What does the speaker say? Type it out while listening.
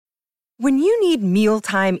When you need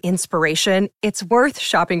mealtime inspiration, it's worth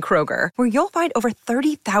shopping Kroger, where you'll find over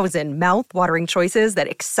 30,000 mouth-watering choices that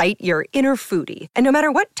excite your inner foodie. And no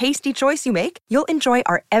matter what tasty choice you make, you'll enjoy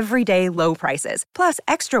our everyday low prices, plus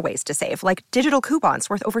extra ways to save, like digital coupons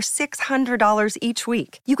worth over $600 each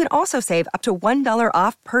week. You can also save up to $1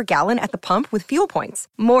 off per gallon at the pump with fuel points.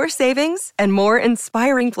 More savings and more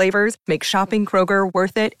inspiring flavors make shopping Kroger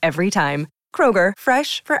worth it every time. Kroger,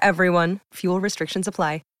 fresh for everyone. Fuel restrictions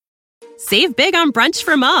apply. Save big on brunch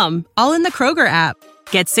for mom, all in the Kroger app.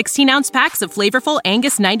 Get 16-ounce packs of flavorful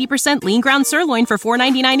Angus 90% lean ground sirloin for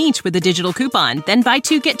 $4.99 each with a digital coupon. Then buy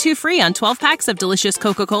 2, get 2 free on 12 packs of delicious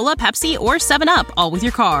Coca-Cola, Pepsi, or 7-Up, all with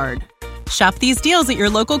your card. Shop these deals at your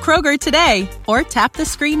local Kroger today, or tap the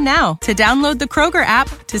screen now to download the Kroger app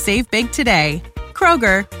to save big today.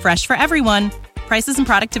 Kroger, fresh for everyone. Prices and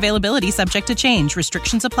product availability subject to change.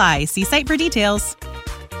 Restrictions apply. See site for details.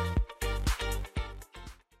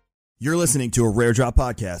 You're listening to a Rare Drop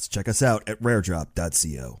podcast. Check us out at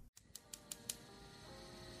raredrop.co.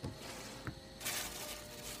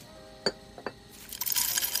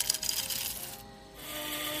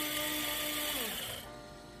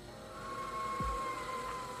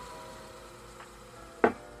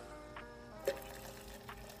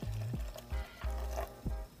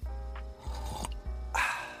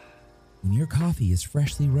 When your coffee is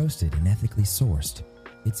freshly roasted and ethically sourced,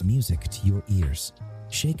 it's music to your ears.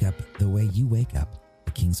 Shake up the way you wake up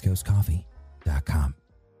at kingscoastcoffee.com.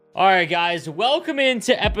 All right, guys, welcome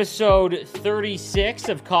into episode 36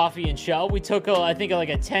 of Coffee and Shell. We took, I think, like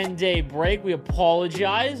a 10-day break. We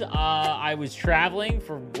apologize. I was traveling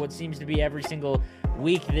for what seems to be every single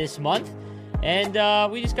week this month,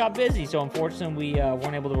 and we just got busy. So, unfortunately, we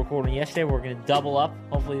weren't able to record on yesterday. We're going to double up,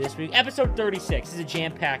 hopefully, this week. Episode 36 this is a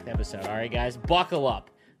jam-packed episode, all right, guys? Buckle up.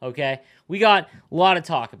 Okay, we got a lot to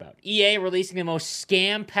talk about. EA releasing the most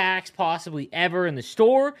scam packs possibly ever in the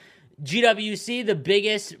store. GWC,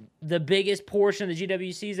 the biggest portion of the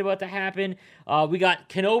GWC is about to happen. We got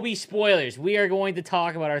Kenobi spoilers. We are going to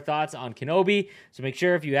talk about our thoughts on Kenobi. So make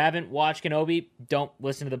sure if you haven't watched Kenobi, don't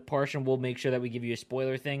listen to the portion. We'll make sure that we give you a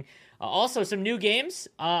spoiler thing. Also, some new games.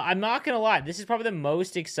 I'm not going to lie. This is probably the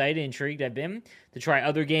most excited and intrigued I've been to try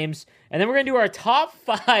other games. And then we're going to do our top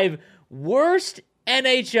 5 worst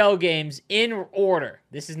NHL games in order.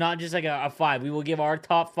 This is not just like a 5. We will give our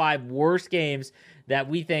top 5 worst games that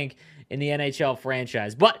we think in the NHL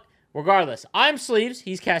franchise. But regardless, I'm Sleeves.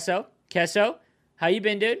 He's Kesso. Kesso, how you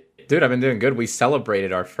been, dude? Dude, I've been doing good. We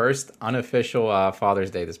celebrated our first unofficial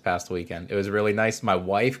Father's Day this past weekend. It was really nice. My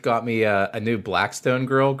wife got me a new Blackstone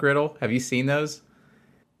griddle. Have you seen those?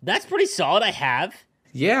 That's pretty solid. I have.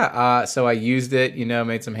 Yeah. So I used it,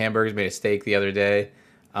 made some hamburgers, made a steak the other day.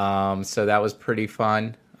 So that was pretty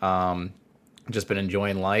fun. Just been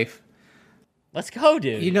enjoying life. Let's go,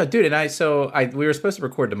 dude. Dude, and we were supposed to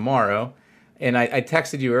record tomorrow, and I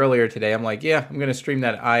texted you earlier today. I'm like, yeah, I'm going to stream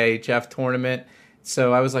that IHF tournament.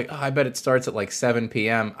 So I was like, I bet it starts at like 7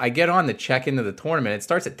 p.m. I get on to check into the tournament. It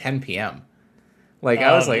starts at 10 p.m.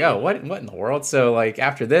 I was like, what in the world? So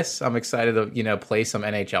after this, I'm excited to, play some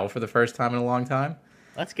NHL for the first time in a long time.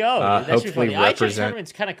 Let's go. Dude. That should be fun. The IHF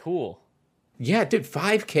tournament's kind of cool. Yeah, dude,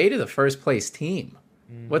 $5K to the first place team.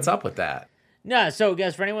 Mm-hmm. What's up with that? No, so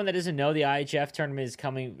guys, for anyone that doesn't know, the IHF tournament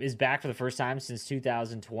is back for the first time since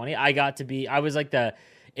 2020.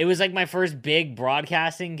 It was like my first big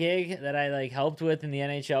broadcasting gig that I helped with in the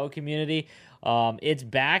NHL community. It's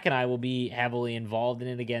back, and I will be heavily involved in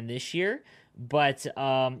it again this year. But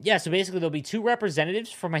so basically there'll be 2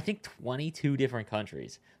 representatives from I think 22 different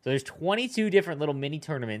countries. So there's 22 different little mini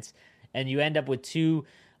tournaments, and you end up with 2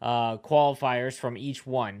 qualifiers from each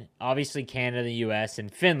one. Obviously, Canada, the U.S.,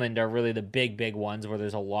 and Finland are really the big ones where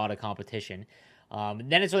there's a lot of competition.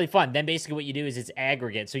 Then it's really fun. Then basically what you do is it's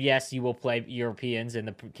aggregate. So yes, you will play Europeans, and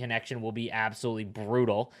the connection will be absolutely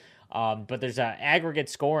brutal. But there's aggregate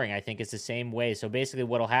scoring, I think, is the same way. So basically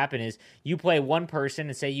what will happen is you play one person,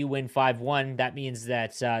 and say you win 5-1. That means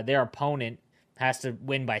that their opponent has to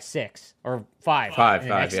win by 6 or 5 in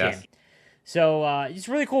the next game. So it's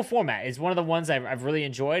a really cool format. It's one of the ones I've really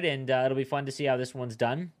enjoyed, and it'll be fun to see how this one's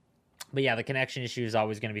done. But yeah, the connection issue is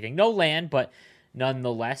always going to be a thing. No land, but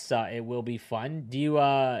nonetheless, it will be fun. Do you?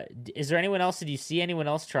 Is there anyone else? Did you see anyone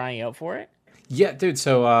else trying out for it? Yeah, dude.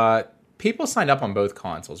 So people signed up on both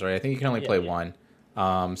consoles, right? I think you can only play one.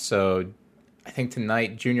 So I think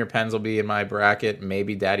tonight Junior Pens will be in my bracket.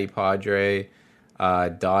 Maybe Daddy Padre,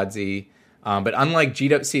 Dodzy. But unlike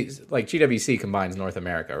GWC combines North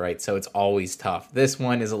America, right? So it's always tough. This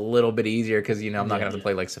one is a little bit easier because, I'm not going to have to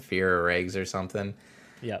play Saphira or Eggs or something.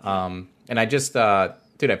 Yeah. And I just, I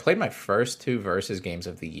played my first 2 Versus games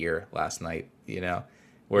of the year last night,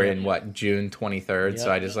 We're in June 23rd.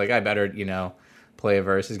 So I just I better, play a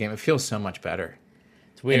versus game. It feels so much better.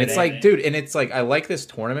 It's weird. And it's like, dude, and it's like, I like this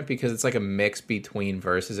tournament because it's like a mix between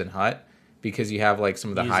versus and Hut, because you have like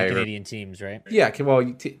some of the higher Canadian teams, right? Yeah.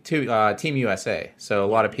 Well, Team USA. So a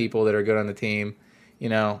lot of people that are good on the team,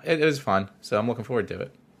 it was fun. So I'm looking forward to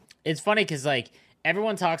it. It's funny because like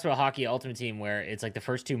everyone talks about Hockey Ultimate Team where it's like the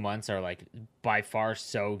first 2 months are like by far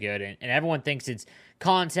so good, and everyone thinks it's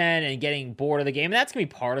content and getting bored of the game, and that's gonna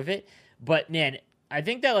be part of it. But man, I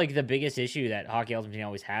think that like the biggest issue that Hockey Ultimate Team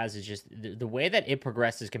always has is just the way that it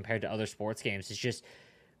progresses compared to other sports games. Is just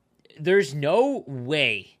there's no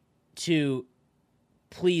way to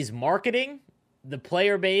please marketing, the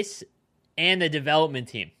player base, and the development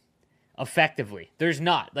team effectively. There's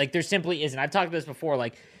not. Like, there simply isn't. I've talked about this before.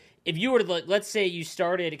 Like, if you were to, like, let's say you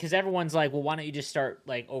started, because everyone's like, well, why don't you just start,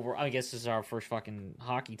 like, over, I guess this is our first fucking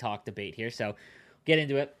hockey talk debate here, so get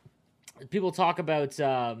into it. People talk about,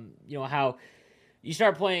 how you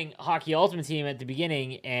start playing Hockey Ultimate Team at the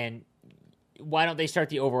beginning, and why don't they start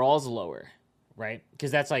the overalls lower, right?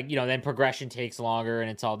 Because that's like, then progression takes longer,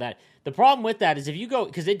 and it's all that. The problem with that is if you go,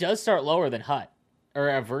 because it does start lower than Hut,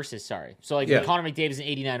 or Versus, sorry. So, like, Connor McDavid is an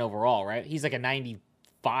 89 overall, right? He's like a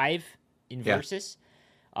 95 in Versus.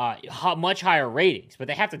 Much higher ratings, but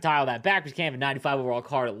they have to dial that back because you can't have a 95 overall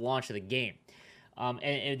card at launch of the game.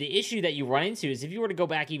 And the issue that you run into is if you were to go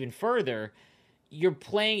back even further, you're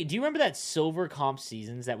playing. Do you remember that Silver Comp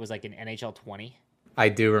Seasons that was like an NHL 20? I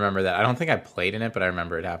do remember that. I don't think I played in it, but I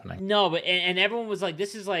remember it happening. No, but and everyone was like,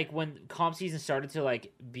 this is like when Comp Season started to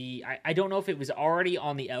like be. I don't know if it was already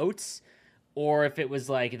on the outs or if it was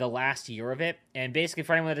like the last year of it. And basically,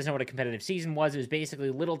 for anyone that doesn't know what a competitive season was, it was basically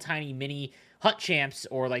little tiny mini Hut champs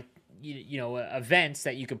or like events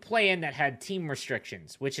that you could play in that had team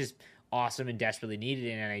restrictions, which is awesome and desperately needed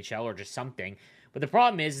in NHL or just something. But the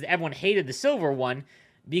problem is that everyone hated the silver one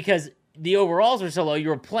because the overalls were so low. You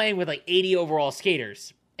were playing with like 80 overall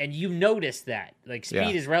skaters, and you notice that. Like,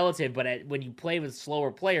 speed is relative, but when you play with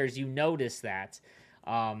slower players, you notice that.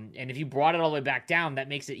 And if you brought it all the way back down, that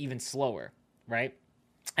makes it even slower, right?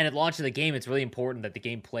 And at launch of the game, it's really important that the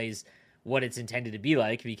game plays what it's intended to be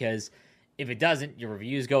like, because if it doesn't, your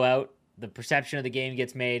reviews go out, the perception of the game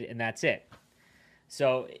gets made, and that's it.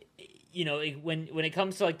 So, when it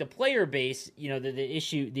comes to like the player base, the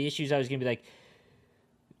issues I was gonna be like,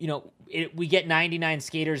 we get 99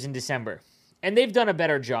 skaters in December, and they've done a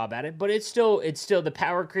better job at it, but it's still the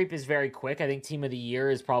power creep is very quick. I think Team of the Year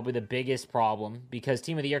is probably the biggest problem because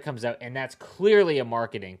Team of the Year comes out, and that's clearly a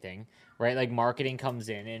marketing thing, right? Like, marketing comes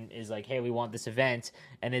in and is like, hey, we want this event,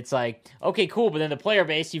 and it's like, okay, cool, but then the player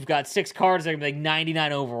base, you've got 6 cards that are gonna be like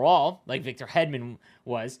 99 overall, like Victor Hedman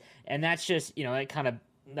was, and that's just,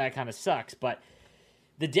 that kind of sucks. But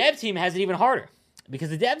the dev team has it even harder because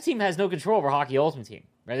the dev team has no control over Hockey Ultimate Team,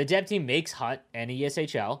 right? The dev team makes Hut and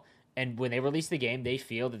ESHL, and when they release the game, they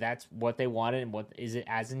feel that that's what they wanted and what is it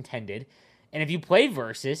as intended. And if you play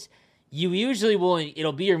Versus, you usually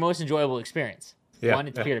it'll be your most enjoyable experience. Yeah, One,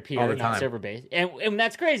 it's peer-to-peer, not server-based. And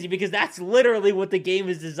that's crazy because that's literally what the game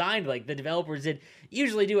is designed like. The developers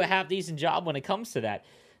usually do a half-decent job when it comes to that.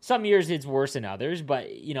 Some years it's worse than others, but,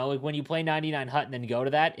 like when you play 99 Hut and then go to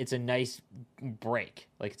that, it's a nice break.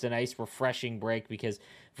 Like, it's a nice, refreshing break because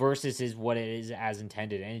Versus is what it is as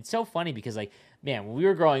intended. And it's so funny because, like, man, when we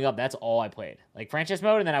were growing up, that's all I played. Like, franchise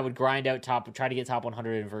mode, and then I would grind out try to get top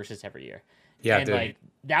 100 in Versus every year. Yeah, and, like,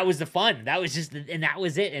 that was the fun. That was just, and that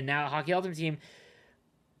was it. And now Hockey Ultimate Team,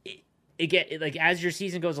 like, as your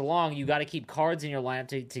season goes along, you got to keep cards in your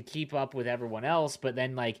lineup to keep up with everyone else. But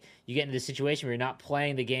then, like, you get into this situation where you're not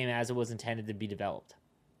playing the game as it was intended to be developed,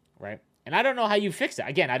 right? And I don't know how you fix that.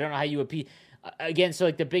 Again, I don't know how you again. So,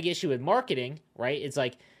 like, the big issue with marketing, right? It's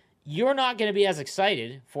like you're not going to be as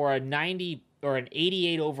excited for a 90 or an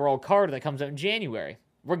 88 overall card that comes out in January,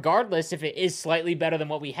 regardless if it is slightly better than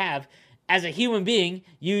what we have. As a human being,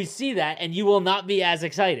 you see that and you will not be as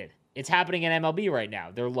excited. It's happening in MLB right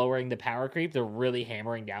now. They're lowering the power creep. They're really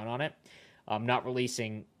hammering down on it. Not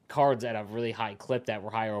releasing cards at a really high clip that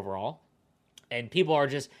were higher overall. And people are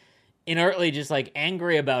just inertly just like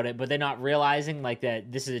angry about it, but they're not realizing like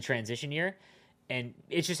that this is a transition year. And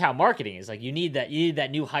it's just how marketing is. Like, you need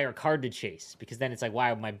that new higher card to chase, because then it's like,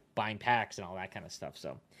 why am I buying packs and all that kind of stuff?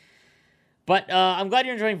 So, but I'm glad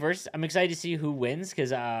you're enjoying Versus. I'm excited to see who wins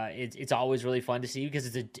because it's always really fun to see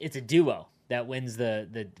because it's a duo that wins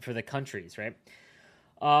the for the countries, right?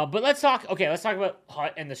 But let's talk about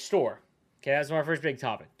Hut and the store. Okay, that's our first big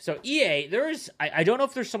topic. So EA, I don't know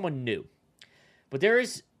if there's someone new, but there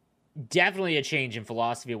is definitely a change in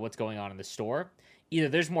philosophy of what's going on in the store. Either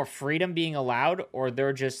there's more freedom being allowed, or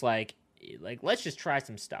they're just like, like, let's just try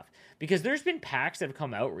some stuff. Because there's been packs that have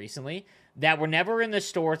come out recently that were never in the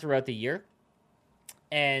store throughout the year.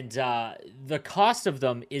 And the cost of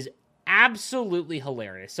them is absolutely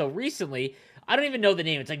hilarious. So recently, I don't even know the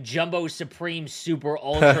name. It's like Jumbo Supreme Super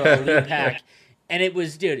Ultra Elite Pack. And it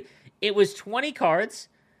was 20 cards.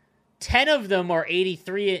 10 of them are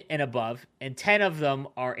 83 and above, and 10 of them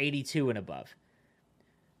are 82 and above.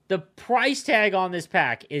 The price tag on this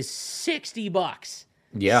pack is $60.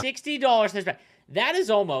 Yeah. $60 for this pack. That is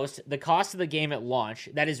almost the cost of the game at launch.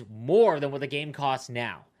 That is more than what the game costs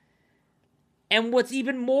now. And what's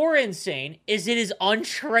even more insane is it is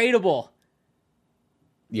untradeable.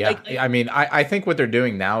 Yeah, I mean, I think what they're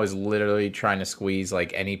doing now is literally trying to squeeze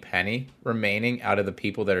like any penny remaining out of the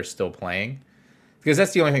people that are still playing, because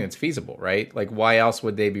that's the only thing that's feasible, right? Like, why else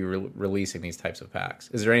would they be releasing these types of packs?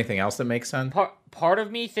 Is there anything else that makes sense? Part of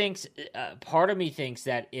me thinks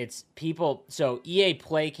that it's people. So EA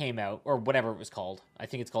Play came out, or whatever it was called. I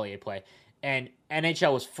think it's called EA Play, and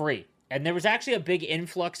NHL was free. And there was actually a big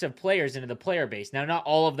influx of players into the player base. Now, not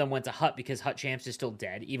all of them went to Hut because Hut Champs is still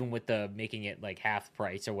dead, even with the making it like half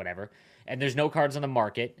price or whatever. And there's no cards on the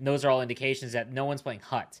market. And those are all indications that no one's playing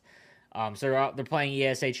Hut. So they're playing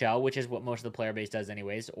ESHL, which is what most of the player base does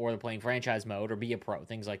anyways, or they're playing franchise mode or be a pro,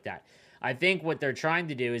 things like that. I think what they're trying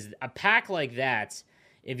to do is a pack like that,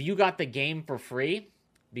 if you got the game for free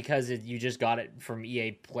because you just got it from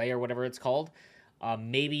EA Play or whatever it's called,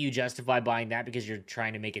 maybe you justify buying that because you're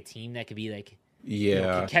trying to make a team that could be like,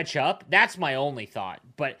 can catch up. That's my only thought.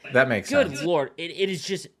 But that makes sense. Good Lord, it is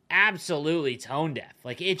just absolutely tone deaf.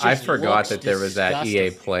 Like, it just I forgot that there was that disgusting.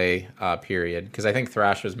 EA Play period, because I think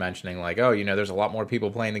Thrash was mentioning like, oh, there's a lot more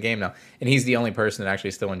people playing the game now, and he's the only person that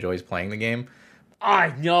actually still enjoys playing the game.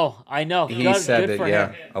 I know. He said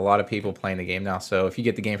that a lot of people playing the game now. So if you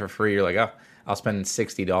get the game for free, you're like, oh, I'll spend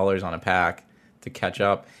 $60 on a pack to catch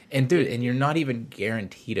up. And dude, and you're not even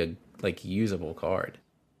guaranteed a like usable card.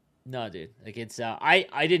 No, dude. Like, it's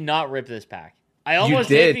I did not rip this pack. I almost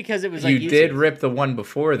did because it was like you did rip the one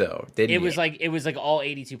before though, didn't you? It was like all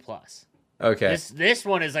 82 plus. Okay. This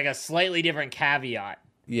one is like a slightly different caveat.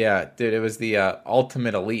 Yeah, dude, it was the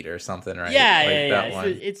Ultimate Elite or something, right? Yeah.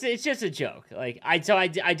 It's just a joke. Like, I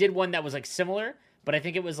did one that was like similar, but I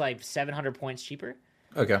think it was like 700 points cheaper.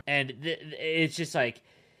 Okay. And it's just like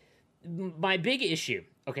my big issue.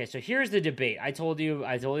 Okay, so here's the debate. I told you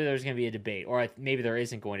there's going to be a debate, or maybe there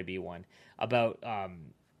isn't going to be one, about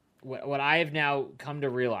what I have now come to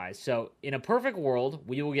realize. So in a perfect world,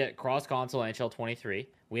 we will get cross-console NHL 23.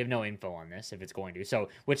 We have no info on this if it's going to. So,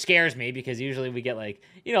 which scares me because usually we get like,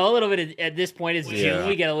 a little bit at this point it's June.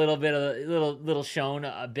 We get a little bit of little shown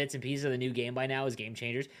bits and pieces of the new game by now as game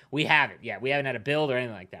changers. We haven't yet. We haven't had a build or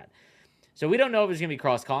anything like that. So we don't know if it's going to be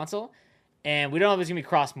cross-console, and we don't know if it's going to be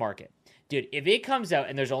cross-market. Dude, if it comes out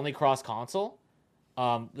and there's only cross-console,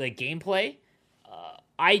 like gameplay,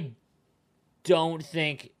 I don't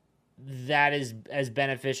think that is as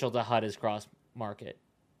beneficial to HUD as cross-market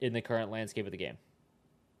in the current landscape of the game.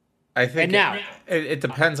 I think and now, it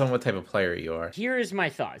depends on what type of player you are. Here is my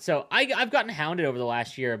thought. So I've gotten hounded over the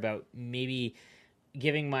last year about maybe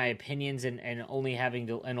giving my opinions and only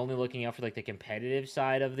looking out for like the competitive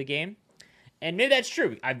side of the game. And maybe that's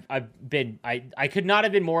true. I could not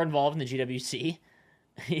have been more involved in the GWC,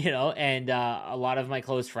 and a lot of my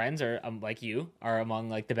close friends are like you are among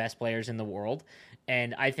like the best players in the world.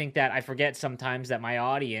 And I think that I forget sometimes that my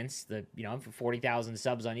audience, for 40,000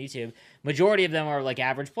 subs on YouTube, majority of them are like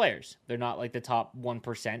average players. They're not like the top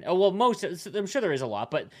 1%. Oh, well, I'm sure there is a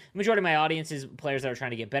lot, but the majority of my audience is players that are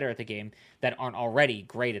trying to get better at the game that aren't already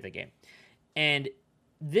great at the game. And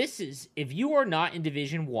this is, if you are not in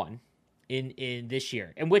Division 1 in this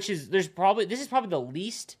year, and this is probably the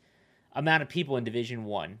least amount of people in Division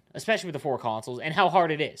 1, especially with the 4 consoles, and how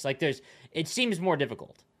hard it is. Like, it seems more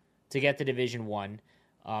difficult to get to Division 1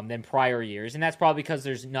 than prior years, and that's probably because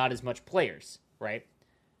there's not as much players, right?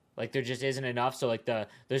 Like, there just isn't enough, so like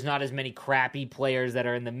there's not as many crappy players that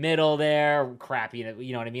are in the middle there, crappy,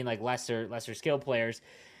 you know what I mean, like lesser skill players.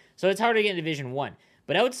 So it's hard to get in Division 1.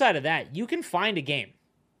 But outside of that, you can find a game.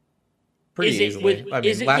 Pretty easily.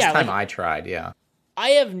 Last time I tried, yeah.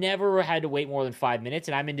 I have never had to wait more than 5 minutes,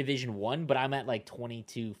 and I'm in Division 1, but I'm at like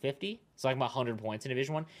 2250. So I'm 100 points in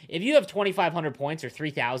Division 1. If you have 2,500 points or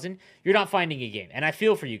 3,000, you're not finding a game. And I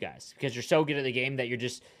feel for you guys because you're so good at the game that you're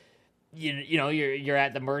just, you're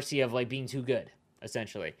at the mercy of like being too good,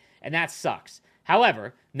 essentially. And that sucks.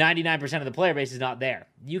 However, 99% of the player base is not there.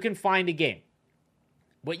 You can find a game.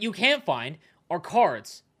 What you can't find are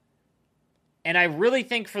cards. And I really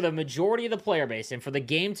think for the majority of the player base and for the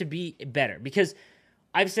game to be better, because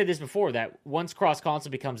I've said this before, that once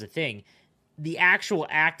cross-console becomes a thing, the actual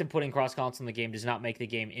act of putting cross-console in the game does not make the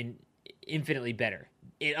game infinitely better.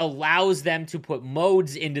 It allows them to put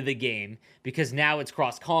modes into the game because now it's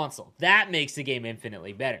cross-console. That makes the game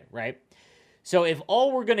infinitely better, right? So if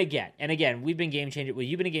all we're going to get, and again, we've been game changing. Well,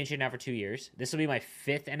 you've been a game changer now for 2 years. This will be my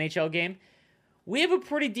 5th NHL game. We have a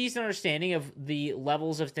pretty decent understanding of the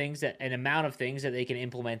levels of things and amount of things that they can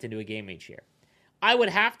implement into a game each year. I would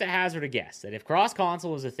have to hazard a guess that if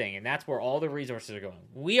cross-console is a thing, and that's where all the resources are going,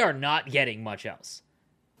 we are not getting much else.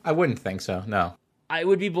 I wouldn't think so, no. I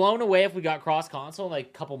would be blown away if we got cross-console in like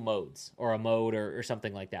a couple modes, or a mode, or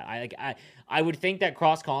something like that. I would think that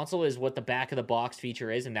cross-console is what the back-of-the-box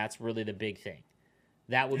feature is, and that's really the big thing.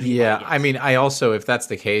 That would be yeah, I mean, I also, if that's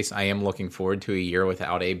the case, I am looking forward to a year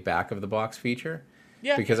without a back-of-the-box feature.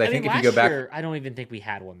 Yeah, because I think if you last go back, year, I don't even think we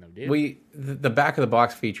had one though, dude. The back of the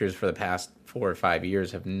box features for the past 4 or 5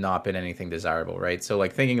 years have not been anything desirable, right? So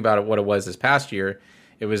like thinking about what it was this past year,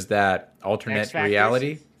 it was that alternate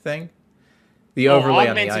reality thing, the overlay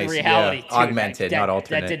on the ice, reality too, augmented, not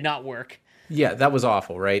alternate. That did not work. Yeah, that was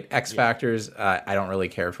awful, right? X Factors, I don't really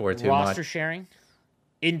care for it too much. Roster sharing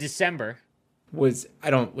in December. Was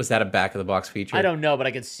that a back of the box feature? I don't know, but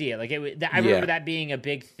I could see it. Like I remember that being a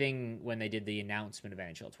big thing when they did the announcement of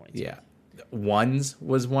NHL 22. Yeah, Ones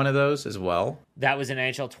was one of those as well. That was in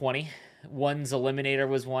NHL 20. Ones Eliminator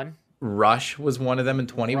was one. Rush was one of them in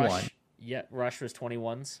 21. Rush was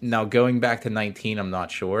 21s. Now going back to 19, I'm not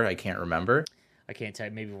sure. I can't remember. I can't tell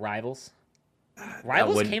you. Maybe Rivals.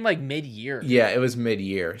 Rivals came like mid-year. Yeah, it was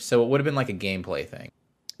mid-year, so it would have been like a gameplay thing.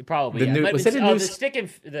 Probably. The stick and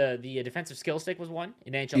the defensive skill stick was one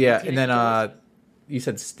in NHL. Yeah, and then you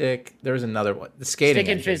said stick. There was another one. The skating stick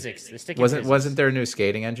and engine. physics. The stick and physics. Wasn't there a new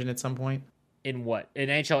skating engine at some point? In what? In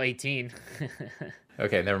NHL 18.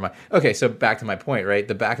 Okay, never mind. Okay, so back to my point, right?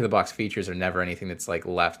 The back of the box features are never anything that's like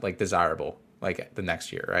left like desirable like the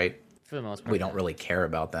next year, right? For the most part, we don't really care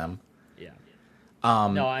about them. Yeah.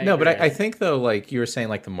 But I think though, like you were saying,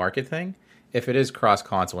 like the market thing. If it is cross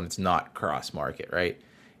console and it's not cross market, right?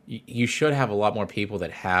 You should have a lot more people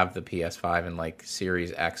that have the PS5 and like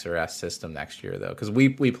Series X or S system next year, though, because we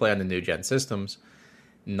play on the new gen systems.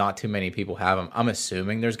 Not too many people have them. I'm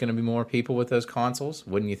assuming there's going to be more people with those consoles.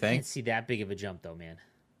 Wouldn't you I think? can't see that big of a jump, though, man.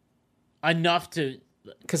 Enough to...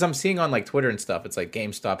 Because I'm seeing on like Twitter and stuff, it's like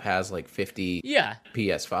GameStop has like 50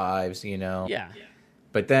 PS5s, you know? Yeah.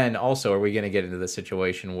 But then also, are we going to get into the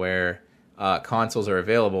situation where consoles are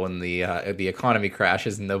available and the economy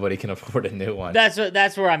crashes and nobody can afford a new one? That's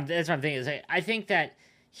what I'm thinking. I think that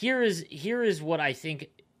here is what I think.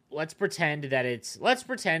 Let's pretend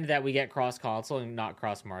that we get cross console and not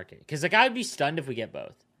cross market. Because like I would be stunned if we get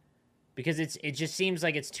both. Because it just seems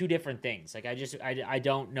like it's two different things. Like I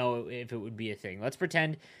don't know if it would be a thing. Let's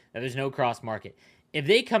pretend that there's no cross market. If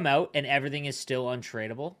they come out and everything is still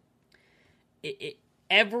untradeable, if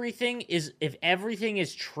everything is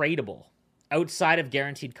tradable outside of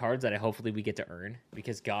guaranteed cards that hopefully we get to earn,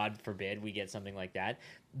 because God forbid we get something like that.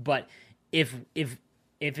 But if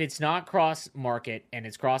it's not cross market and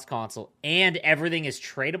it's cross console and everything is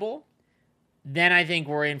tradable, then I think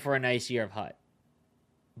we're in for a nice year of HUT.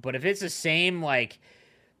 But if it's the same, like,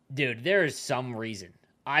 dude, there is some reason.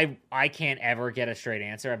 I can't ever get a straight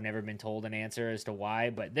answer. I've never been told an answer as to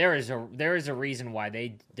why, but there is a reason why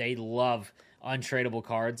they love untradeable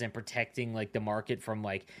cards and protecting like the market from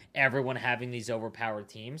like everyone having these overpowered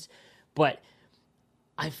teams. But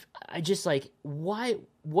I just like, why?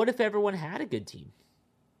 What if everyone had a good team?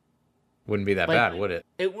 Wouldn't be that like, bad, would it?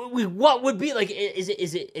 What would be like?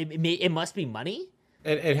 It must be money.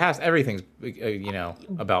 It has everything's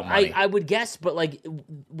about money. I would guess, but like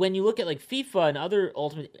when you look at like FIFA and other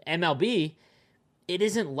Ultimate MLB, it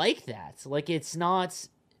isn't like that. Like it's not,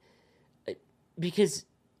 because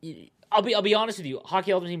I'll be honest with you,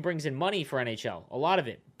 Hockey Ultimate Team brings in money for NHL, a lot of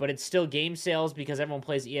it, but it's still game sales because everyone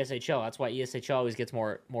plays ESHL. That's why ESHL always gets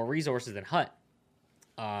more resources than HUT.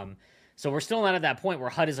 So we're still not at that point where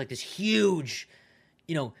HUT is like this huge,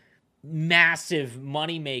 massive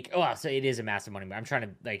money make. Oh, so it is a massive money. I'm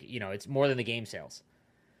trying to it's more than the game sales.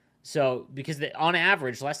 So because on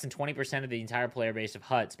average, less than 20% of the entire player base of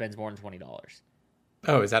HUT spends more than $20.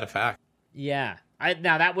 Oh, is that a fact? Yeah.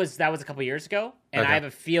 Now that was a couple years ago, and okay. I have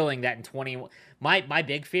a feeling that in 21, my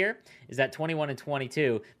big fear is that 21 and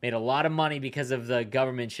 22 made a lot of money because of the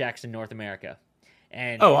government checks in North America.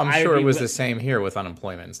 And I'm sure it was the same here with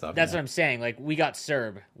unemployment and stuff. That's what I'm saying. Like we got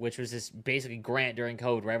CERB, which was this basically grant during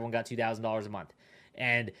COVID where everyone got $2,000 a month.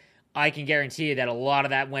 And I can guarantee you that a lot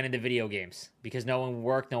of that went into video games because no one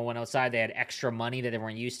worked, no one outside. They had extra money that they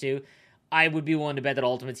weren't used to. I would be willing to bet that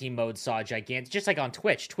Ultimate Team mode saw gigantic, just like on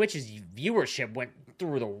Twitch. Twitch's viewership went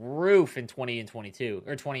through the roof in 20 and 22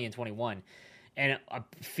 or 20 and 21. And a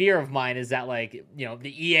fear of mine is that, like, you know, the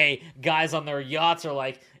EA guys on their yachts are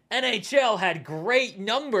like, NHL had great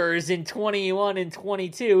numbers in 21 and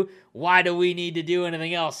 22. Why do we need to do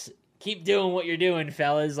anything else? Keep doing what you're doing,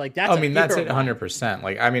 fellas. Like, that's that's it 100%.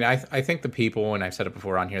 Like, I mean, I think the people, and I've said it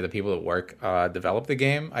before on here, the people that work, develop the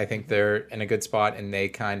game, I think they're in a good spot, and they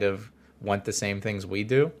kind of want the same things we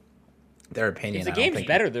do. Their opinion, if the game's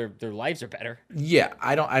better, their lives are better. Yeah,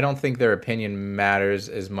 I don't think their opinion matters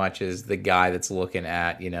as much as the guy that's looking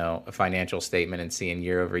at, you know, a financial statement and seeing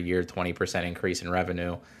year over year 20% increase in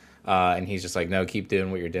revenue, and he's just like, no, keep doing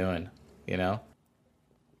what you're doing, you know.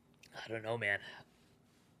 I don't know, man.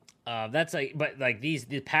 That's like, but like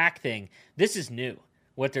the pack thing, this is new.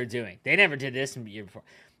 What they're doing, they never did this in the year before.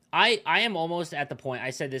 I am almost at the point.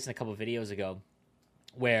 I said this in a couple of videos ago,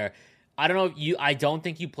 where I don't know if you. I don't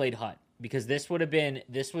think you played HUT. Because this was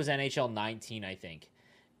NHL 19, I think,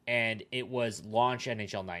 and it was launch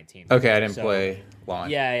NHL 19. Okay, I didn't play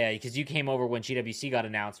launch. Yeah, because you came over when GWC got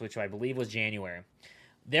announced, which I believe was January.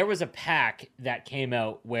 There was a pack that came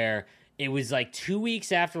out where it was like 2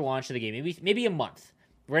 weeks after launch of the game, maybe a month,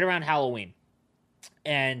 right around Halloween,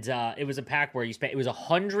 and it was a pack where you spent. It was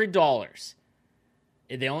 $100.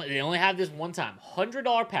 They only have this one time,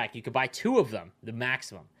 $100 pack. You could buy 2 of them, the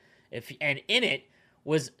maximum. And in it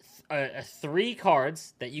was 3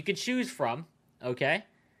 cards that you could choose from, okay,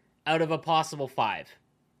 out of a possible 5.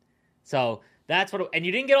 So that's what, and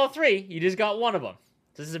you didn't get all 3, you just got one of them.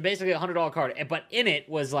 So this is basically a $100 card, but in it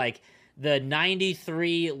was like the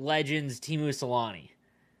 93 Legends Teemu Selanne,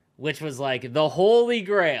 which was like the holy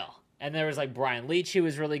grail. And there was like Brian Leetch, who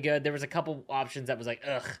was really good. There was a couple options that was like,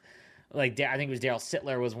 ugh. Like, I think it was Daryl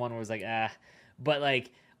Sittler was one where it was like, But like,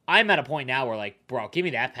 I'm at a point now where like, bro, give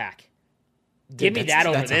me that pack. Give me that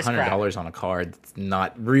over this crap. That's $100 on a card. It's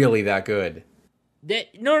not really that good.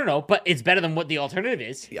 No. But it's better than what the alternative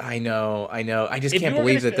is. I know. I just can't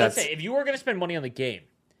believe that that's... Let's say, if you were going to spend money on the game,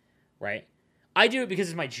 right? I do it because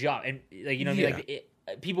it's my job. And, like, you know what I mean?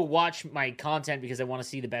 Like, people watch my content because they want to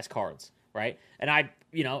see the best cards, right? And I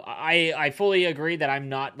fully agree that I'm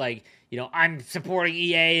not, like, you know, I'm supporting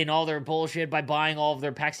EA and all their bullshit by buying all of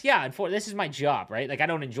their packs. Yeah, this is my job, right? Like, I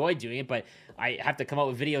don't enjoy doing it, but I have to come up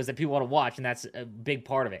with videos that people want to watch, and that's a big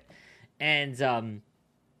part of it. And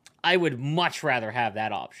I would much rather have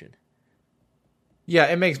that option. Yeah,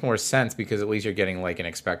 it makes more sense because at least you're getting, like, an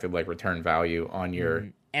expected, like, return value on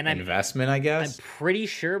your investment, I guess. I'm pretty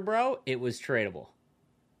sure, bro, it was tradable.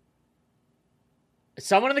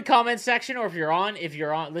 Someone in the comments section, or if you're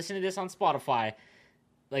on listening to this on Spotify,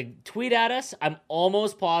 like, tweet at us. I'm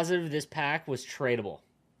almost positive this pack was tradable.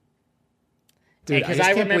 Dude, I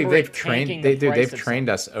just can't believe they've trained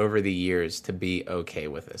us over the years to be okay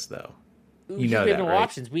with this, though. You know that, right?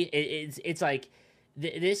 Options. It's like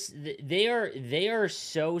they are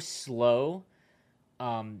so slow,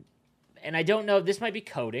 and I don't know. This might be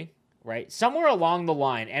coding, right? Somewhere along the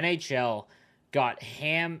line, NHL got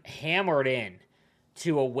hammered in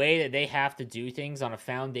to a way that they have to do things on a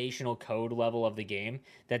foundational code level of the game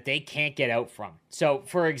that they can't get out from. So,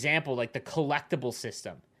 for example, like the collectible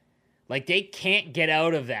system, like they can't get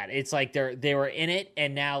out of that. It's like they were in it,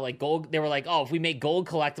 and now like gold, they were like, oh, if we make gold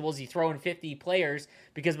collectibles, you throw in 50 players,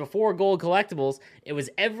 because before gold collectibles, it was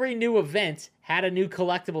every new event had a new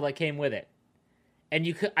collectible that came with it,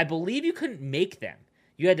 and I believe you couldn't make them.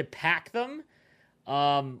 You had to pack them,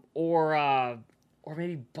 or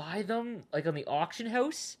maybe buy them like on the auction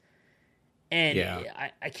house. And yeah.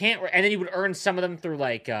 I can't, and then you would earn some of them through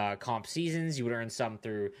like comp seasons. You would earn some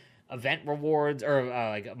through event rewards or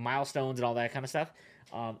like milestones and all that kind of stuff.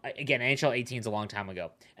 Again, NHL 18 is a long time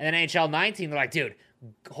ago. And then NHL 19, they're like, dude,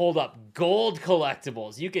 hold up, gold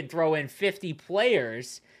collectibles. You can throw in 50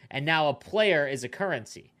 players, and now a player is a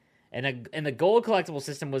currency. And the gold collectible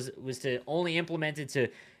system was to only implemented to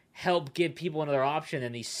help give people another option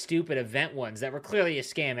than these stupid event ones that were clearly a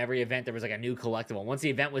scam. Every event there was like a new collectible. Once the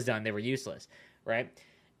event was done, they were useless, right?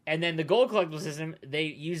 And then the gold collectible system, they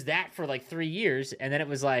used that for like 3 years, and then it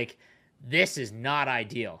was like, this is not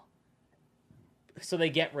ideal. So they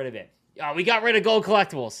get rid of it. Oh, we got rid of gold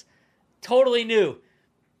collectibles. Totally new.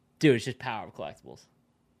 Dude, it's just power of collectibles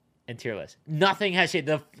and tier list. Nothing has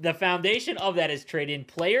changed. The foundation of that is trade in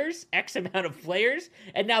players, X amount of players,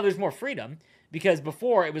 and now there's more freedom. Because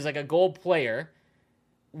before, it was like a gold player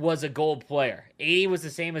was a gold player. 80 was the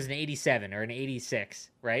same as an 87 or an 86,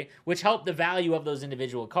 right? Which helped the value of those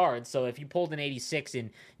individual cards. So if you pulled an 86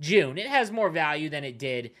 in June, it has more value than it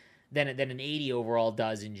did than an 80 overall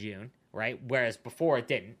does in June, right? Whereas before it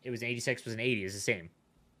didn't. It was an 86 was an 80, it's the same.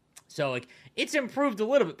 So like it's improved a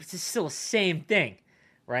little bit, but it's still the same thing,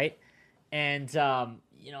 right? And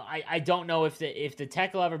I don't know if the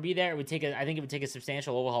tech will ever be there. I think it would take a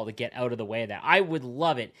substantial overhaul to get out of the way of that. I would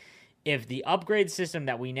love it if the upgrade system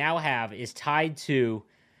that we now have is tied to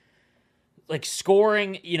like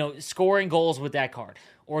scoring goals with that card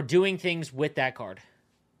or doing things with that card.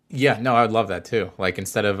 Yeah, no, I would love that too. Like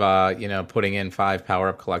instead of putting in 5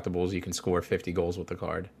 power-up collectibles, you can score 50 goals with the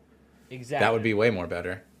card. Exactly. That would be way more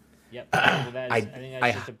better. Yep. I think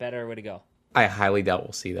that's just a better way to go. I highly doubt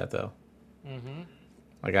we'll see that though. Mm-hmm.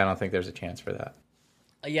 Like I don't think there's a chance for that.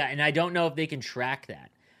 Yeah, and I don't know if they can track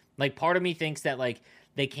that. Like part of me thinks that like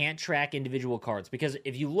they can't track individual cards because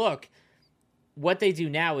if you look, what they do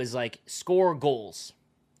now is like score goals,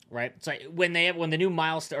 right? It's like when the new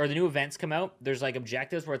milestone or the new events come out, there's like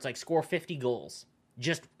objectives where it's like score 50 goals,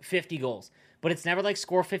 just 50 goals, but it's never like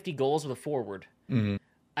score 50 goals with a forward. Mm-hmm.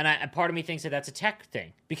 And part of me thinks that that's a tech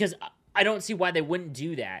thing because I don't see why they wouldn't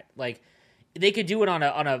do that. Like they could do it on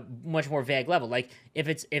a much more vague level. Like if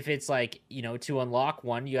it's like to unlock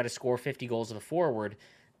one, you got to score 50 goals with a forward.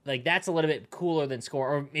 Like that's a little bit cooler than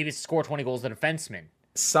or maybe it's score 20 goals with a defenseman.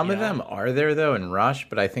 Some of them are there though in Rush,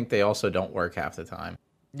 but I think they also don't work half the time.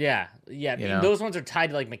 Yeah. Those ones are tied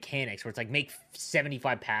to like mechanics where it's like make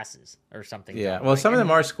 75 passes or something. Yeah. Well, some of them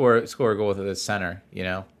are score a goal with the center.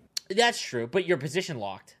 That's true, but you're position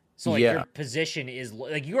locked. So like your position is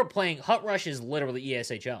like you're playing Hut Rush is literally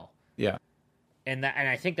ESHL. Yeah. And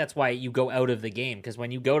I think that's why you go out of the game because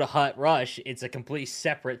when you go to Hut Rush, it's a complete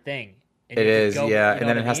separate thing. And it is, yeah, and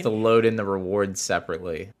then it has to load in the rewards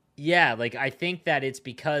separately. Yeah, like I think that it's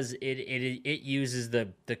because it uses the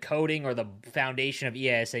coding or the foundation of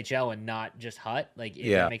ESHL and not just Hut. Like if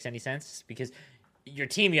that makes any sense, because your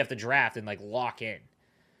team you have to draft and like lock in.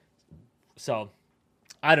 So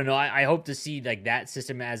I don't know. I hope to see like that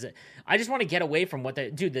system I just want to get away from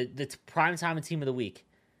the prime time and team of the week.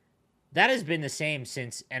 That has been the same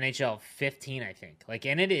since NHL 15, I think. Like,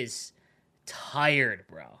 and it is tired,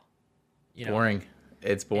 bro. Boring.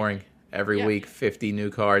 It's boring. Every week, 50 new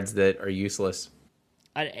cards that are useless.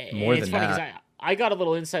 More than that. Because I got a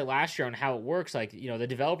little insight last year on how it works. Like, the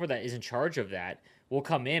developer that is in charge of that will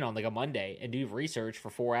come in on like a Monday and do research for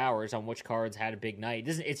 4 hours on which cards had a big night.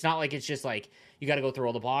 It's not like it's just like you got to go through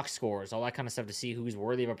all the box scores, all that kind of stuff to see who's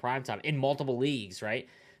worthy of a primetime in multiple leagues, right?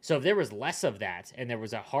 So if there was less of that and there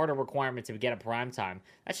was a harder requirement to get a primetime,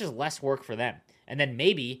 that's just less work for them. And then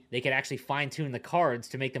maybe they could actually fine-tune the cards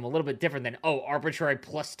to make them a little bit different than, arbitrary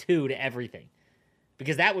 +2 to everything.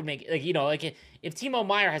 Because that would make, if Timo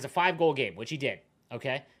Meier has a 5-goal game, which he did,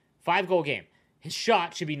 okay? 5-goal game. His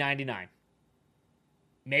shot should be 99.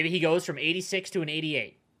 Maybe he goes from 86 to an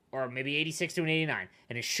 88. Or maybe 86 to an 89.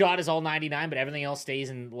 And his shot is all 99, but everything else stays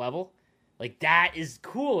in level. Like, that is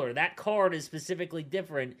cooler. That card is specifically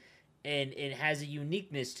different and it has a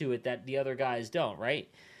uniqueness to it that the other guys don't, right?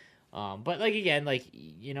 But,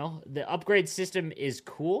 the upgrade system is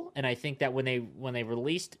cool, and I think that when they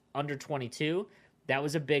released Under 22, that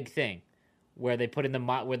was a big thing, where they put in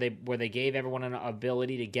where they gave everyone an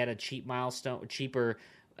ability to get a cheaper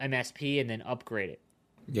MSP and then upgrade it.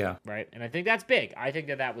 Yeah. Right? And I think that's big. I think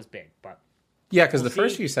that was big, but... Yeah, because the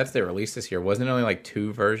first few sets they released this year, wasn't it only like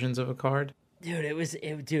 2 versions of a card? Dude, it was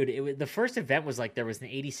the first event was like there was an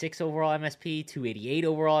 86 overall MSP, 288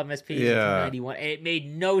 overall MSP, 291. It made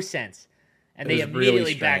no sense. And they immediately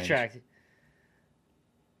really backtracked.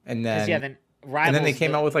 And then Rivals, and then they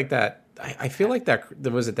came out with like that. I feel like that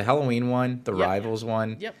was it the Halloween one, the Rivals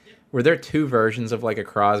one. Yep. Were there 2 versions of like a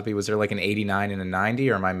Crosby? Was there like an 89 and a 90,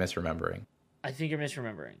 or am I misremembering? I think you're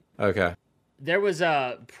misremembering. Okay. There was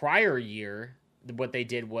a prior year. What they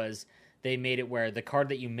did was they made it where the card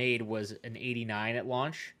that you made was an 89 at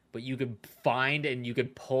launch, but you could find and you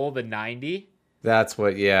could pull the 90. That's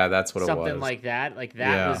what it was. Something like that. Like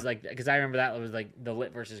that was like, because I remember that was like the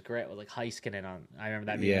Lit versus Grit with like Heiskanen on. I remember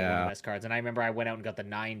that being like one of the best cards. And I remember I went out and got the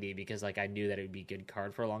 90 because like I knew that it would be a good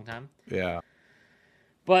card for a long time. Yeah.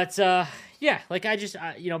 But like I just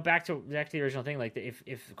back to the original thing. Like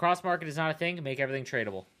if cross market is not a thing, make everything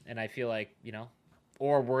tradable. And I feel like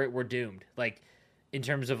or we're doomed. Like in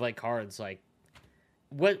terms of like cards, like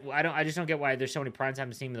what I just don't get why there's so many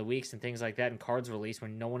primetime team of the weeks and things like that and cards released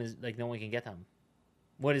when no one can get them.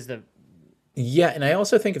 What is the? Yeah, and I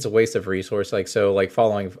also think it's a waste of resource. Like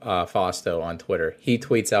following Fausto on Twitter, he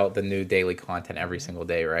tweets out the new daily content every single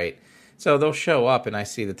day, right? So they'll show up, and I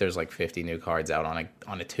see that there's like 50 new cards out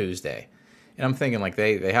on a Tuesday. And I'm thinking like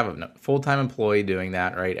they have a full-time employee doing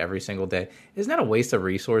that, right, every single day. Isn't that a waste of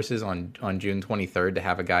resources on June 23rd to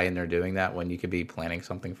have a guy in there doing that when you could be planning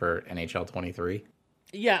something for NHL 23?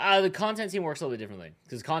 Yeah, the content team works a little bit differently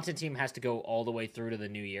because the content team has to go all the way through to the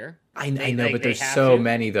new year. I know, but there's so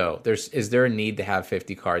many though. Is there a need to have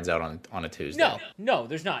 50 cards out on a Tuesday? No,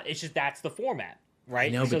 there's not. It's just that's the format,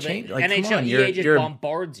 right? No, but NHL come on, EA just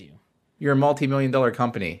bombards you. You're a multi-million-dollar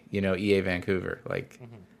company, EA Vancouver.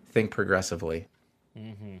 Think progressively.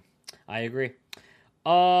 Mm-hmm. I agree.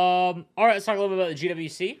 All right, let's talk a little bit about the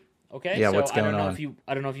GWC. Okay. Yeah, what's going on?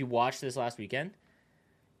 I don't know if you watched this last weekend.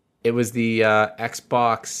 It was the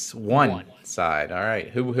Xbox One side. All right,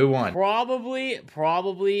 who won? Probably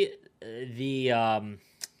the I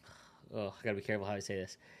gotta be careful how I say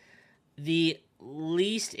this. The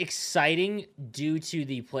least exciting due to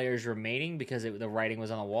the players remaining because the writing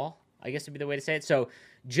was on the wall, I guess would be the way to say it. So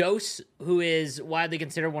Jose, who is widely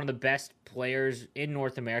considered one of the best players in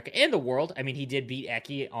North America and the world. I mean, he did beat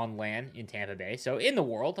Eki on LAN in Tampa Bay. So in the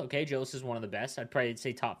world, okay, Jose is one of the best. I'd probably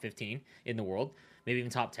say top 15 in the world. Maybe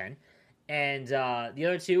even top 10. And the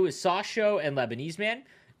other two is Sasho and Lebanese Man.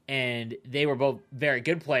 And they were both very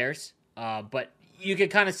good players. But you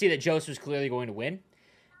could kind of see that Jose was clearly going to win.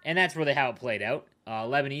 And that's really how it played out.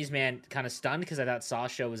 Lebanese Man kind of stunned because I thought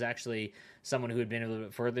Sasho was actually someone who had been a little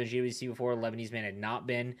bit further in GWC before. Lebanese Man had not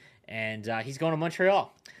been. And he's going to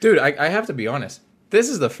Montreal. Dude, I have to be honest. This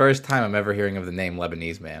is the first time I'm ever hearing of the name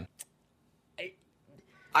Lebanese Man.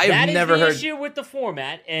 I've never heard. Issue with the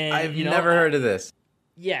format, and I've never heard of this.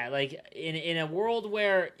 Yeah, like in a world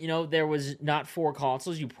where there was not 4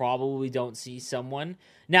 consoles, you probably don't see someone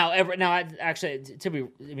now. Actually,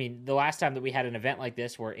 the last time that we had an event like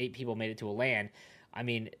this where 8 people made it to a LAN,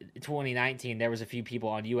 2019, there was a few people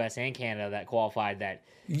on US and Canada that qualified. That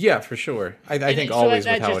for sure. I think always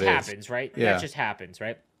with how it is. That just happens, right? Yeah. That just happens,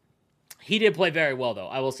 right? He did play very well, though.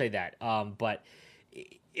 I will say that. But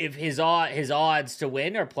if his odds to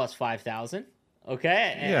win are plus 5,000, okay,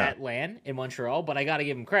 at LAN in Montreal, but I got to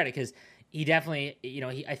give him credit because he definitely,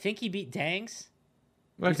 I think he beat Dangs.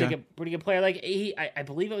 He's like a pretty good player. Like I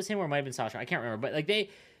believe it was him or it might have been Sasha. I can't remember, but like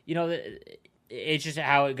it's just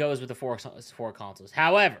how it goes with the four consoles.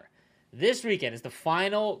 However, this weekend is the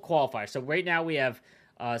final qualifier. So right now we have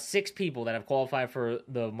 6 people that have qualified for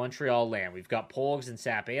the Montreal LAN. We've got Polgs and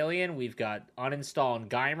Sap Alien. We've got Uninstall and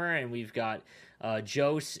Geimer, and we've got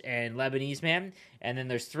Jose and Lebanese Man. And then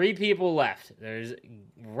there's 3 people left. There's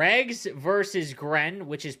Regs versus Gren,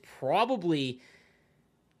 which is probably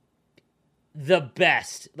the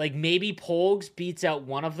best. Like maybe Polgs beats out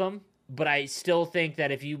one of them, but I still think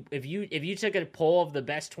that if you took a poll of the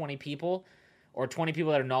best 20 people or 20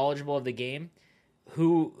 people that are knowledgeable of the game,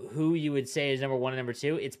 who you would say is number 1 and number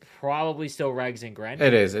 2, it's probably still Regs and Gren.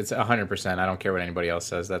 It is. It's 100%. I don't care what anybody else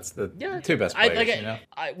says. That's the 2 best players.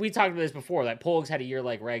 We talked about this before. That Polgs had a year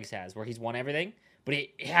like Regs has, where he's won everything, but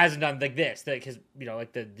he hasn't done like this. Because the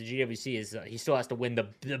GWC is he still has to win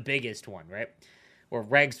the biggest one, right? Where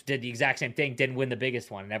Regs did the exact same thing, didn't win the biggest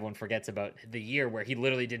one, and everyone forgets about the year where he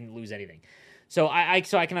literally didn't lose anything. So I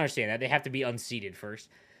can understand that they have to be unseeded first.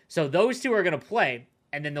 So those 2 are going to play.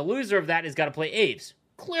 And then the loser of that has got to play Aves.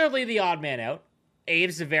 Clearly the odd man out.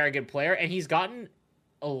 Aves is a very good player, and he's gotten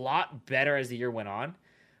a lot better as the year went on.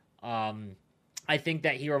 I think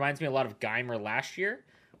that he reminds me a lot of Geimer last year,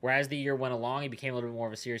 where as the year went along, he became a little bit more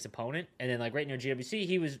of a serious opponent. And then, like right now,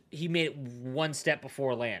 GWC, he made it one step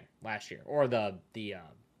before LAN last year, or the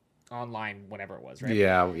online, whatever it was, right?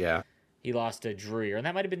 Yeah. He lost to Drew, and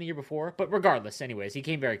that might have been the year before. But regardless, anyways, he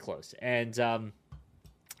came very close. And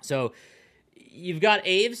so you've got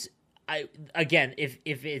Aves.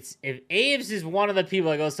 If Aves is one of the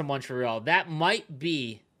people that goes to Montreal, that might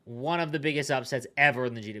be one of the biggest upsets ever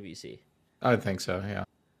in the GWC. I would think so, yeah.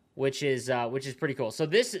 Which is pretty cool. So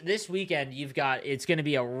this weekend it's going to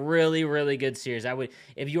be a really, really good series.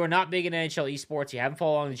 If you are not big in NHL esports, you haven't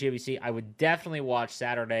followed along the GWC, I would definitely watch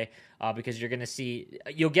Saturday because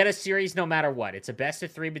you'll get a series no matter what. It's a best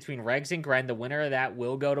of 3 between Regs and Gren. The winner of that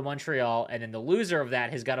will go to Montreal, and then the loser of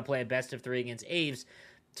that has got to play a best of 3 against Aves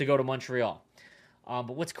to go to Montreal.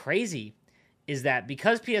 But what's crazy is that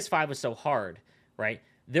because PS5 was so hard, right?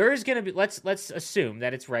 There is going to be, let's assume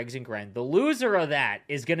that it's Regs and Gren. The loser of that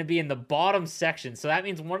is going to be in the bottom section. So that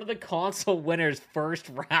means one of the console winners first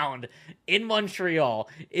round in Montreal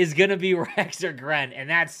is going to be Regs or Gren, and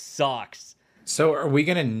that sucks. So are we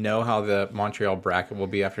going to know how the Montreal bracket will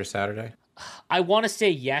be after Saturday? I want to say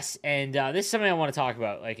yes, and this is something I want to talk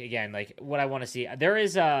about. Like again, like what I want to see. There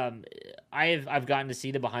is I've gotten to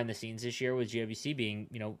see the behind the scenes this year with GWC being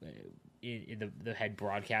in the head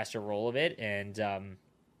broadcaster role of it, and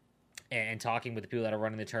talking with the people that are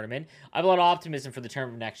running the tournament. I have a lot of optimism for the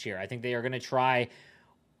tournament next year. I think they are going to try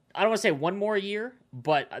I don't want to say one more year,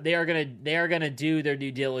 but they are gonna do their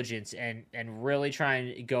due diligence and really try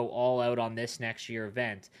and go all out on this next year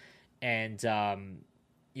event. And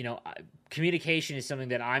communication is something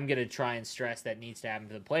that I'm gonna try and stress that needs to happen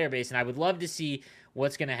for the player base. And I would love to see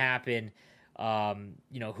what's gonna happen.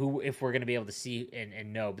 Who if we're gonna be able to see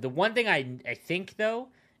and know. But the one thing I think though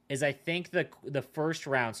is I think the first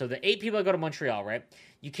round. So the 8 people that go to Montreal, right?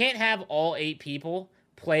 You can't have all 8 people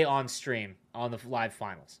play on stream on the live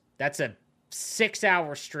finals. That's a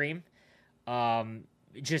 6-hour stream.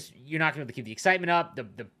 Just you're not going to be able to keep the excitement up.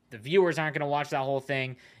 The viewers aren't going to watch that whole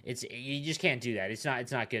thing. You just can't do that. It's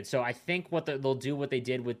not good. So I think they'll do what they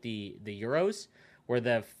did with the Euros, where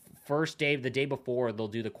the first day, the day before, they'll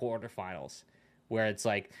do the quarterfinals, where it's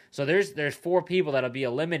like so there's 4 people that'll be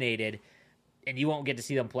eliminated, and you won't get to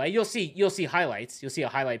see them play. You'll see highlights. You'll see a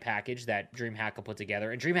highlight package that DreamHack will put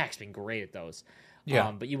together, and DreamHack's been great at those.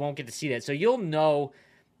 Yeah. But you won't get to see that. So you'll know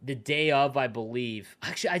the day of, I believe.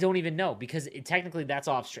 Actually, I don't even know because technically that's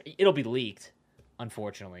off. It'll be leaked,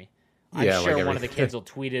 unfortunately. I'm sure one of the kids will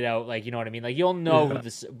tweet it out. Like, you know what I mean? Like, you'll know who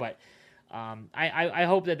this. But I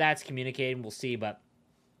hope that's communicated. And we'll see. But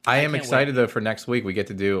I am excited though for next week. We get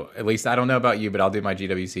to do at least. I don't know about you, but I'll do my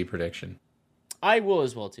GWC prediction. I will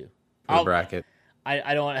as well too. For the bracket.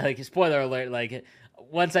 I don't want like spoiler alert. Like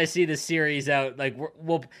once I see the series out, like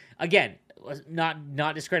we'll again.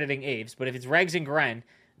 Not discrediting Aves, but if it's Regs and Gren,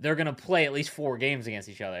 they're gonna play at least 4 games against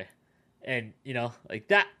each other, and like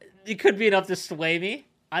that, it could be enough to sway me.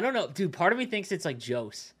 I don't know, dude. Part of me thinks it's like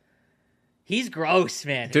Jose. He's gross,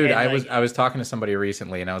 man. Dude, and I was talking to somebody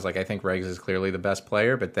recently, and I was like, I think Regs is clearly the best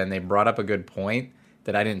player, but then they brought up a good point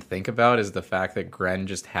that I didn't think about is the fact that Gren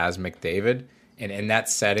just has McDavid, and in that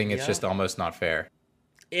setting, it's just almost not fair.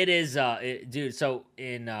 It is, dude. So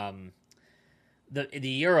in the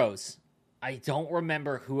Euros. I don't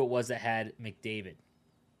remember who it was that had McDavid.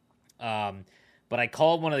 But I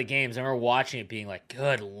called one of the games. I remember watching it being like,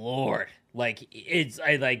 good Lord. Like,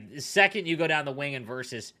 the second you go down the wing and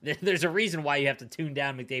versus, there's a reason why you have to tune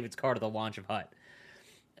down McDavid's car to the launch of Hut.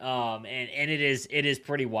 And it is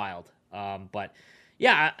pretty wild. But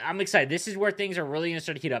yeah, I'm excited. This is where things are really going to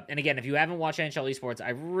start to heat up. And again, if you haven't watched NHL Esports, I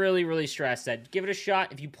really, really stress that give it a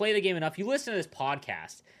shot. If you play the game enough, you listen to this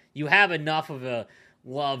podcast, you have enough of a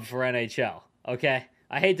love for NHL, okay?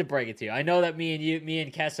 I hate to break it to you. I know that me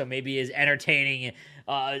and Kesso maybe is entertaining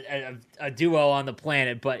a duo on the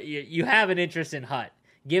planet, but you have an interest in Hut.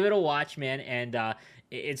 Give it a watch, man, and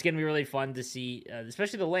it's gonna be really fun to see,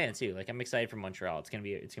 especially the land too. Like I'm excited for Montreal. It's gonna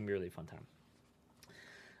be a really fun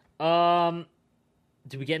time.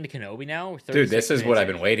 Do we get into Kenobi now? Dude, this is what I've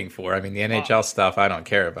been waiting for. I mean, the NHL stuff I don't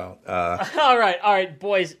care about. All right,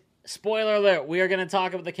 boys. Spoiler alert, we are going to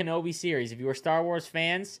talk about the Kenobi series. If you are Star Wars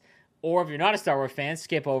fans, or if you're not a Star Wars fan,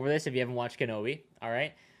 skip over this if you haven't watched Kenobi, all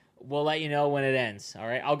right? We'll let you know when it ends, all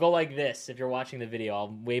right? I'll go like this if you're watching the video.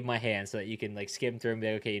 I'll wave my hand so that you can like skim through and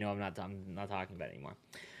be like, okay, I'm not talking about it anymore.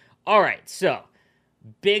 All right, so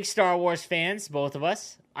big Star Wars fans, both of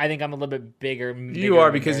us. I think I'm a little bit bigger. You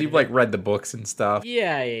are because you've like read the books and stuff.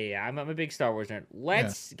 Yeah. I'm a big Star Wars nerd.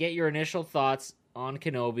 Let's get your initial thoughts on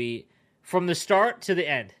Kenobi from the start to the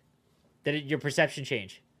end. Did your perception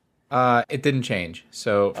change? It didn't change.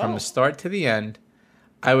 So from the start to the end,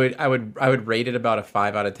 I would rate it about a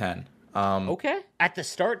 5 out of 10. Okay. At the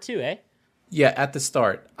start too, eh? Yeah, at the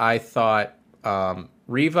start, I thought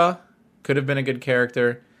Reva could have been a good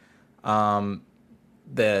character.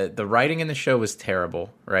 The writing in the show was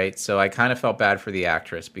terrible, right? So I kind of felt bad for the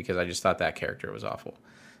actress because I just thought that character was awful.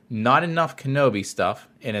 Not enough Kenobi stuff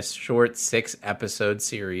in a short 6-episode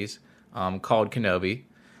series called Kenobi.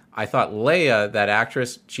 I thought Leia, that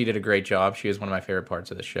actress, she did a great job. She was one of my favorite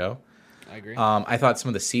parts of the show. I agree. I thought some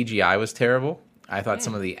of the CGI was terrible. I thought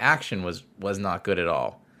some of the action was not good at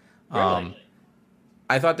all. Really?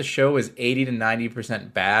 I thought the show was 80 to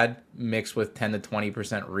 90% bad, mixed with 10 to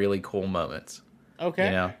 20% really cool moments.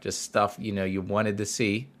 Okay. Just stuff, you wanted to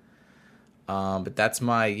see. But that's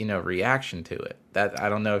my, reaction to it. That I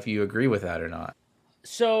don't know if you agree with that or not.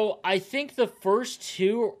 So I think the first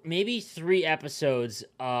 2, maybe 3 episodes,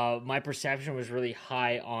 my perception was really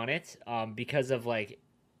high on it because of like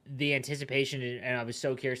the anticipation, and I was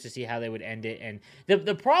so curious to see how they would end it. And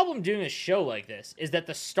the problem doing a show like this is that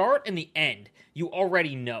the start and the end you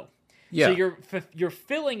already know. Yeah. So you're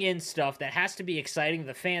filling in stuff that has to be exciting.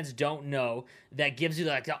 The fans don't know, that gives you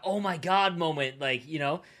like the oh my god moment, like.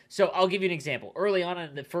 So I'll give you an example. Early on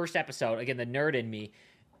in the first episode, again, the nerd in me,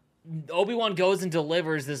 Obi-Wan goes and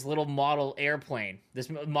delivers this little model airplane, this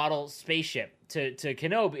model spaceship to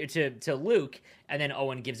Kenobi, to Luke, and then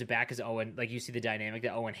Owen gives it back because Owen, like, you see the dynamic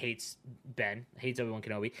that Owen hates Obi-Wan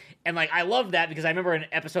Kenobi, and like I love that because I remember in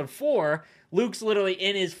episode 4, Luke's literally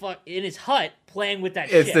in his hut playing with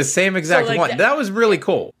that. It's ship. the same exact so, like, one. That was really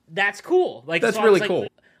cool. That's cool. Like, that's so really cool.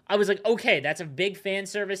 I was like, okay, that's a big fan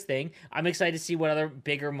service thing. I'm excited to see what other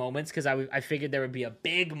bigger moments, because I figured there would be a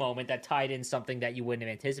big moment that tied in something that you wouldn't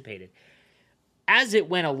have anticipated. As it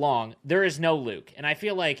went along, there is no Luke, and I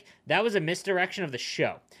feel like that was a misdirection of the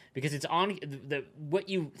show, because it's on what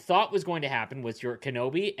you thought was going to happen was your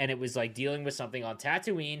Kenobi, and it was like dealing with something on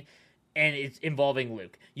Tatooine, and it's involving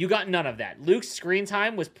Luke. You got none of that. Luke's screen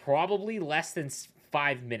time was probably less than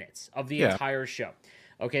 5 minutes of the entire show.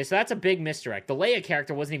 Okay, so that's a big misdirect. The Leia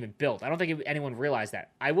character wasn't even built. I don't think anyone realized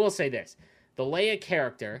that. I will say this. The Leia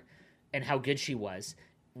character and how good she was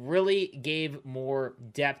really gave more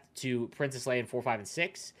depth to Princess Leia in 4, 5, and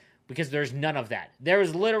 6, because there's none of that. There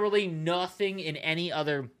is literally nothing in any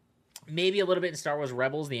other, maybe a little bit in Star Wars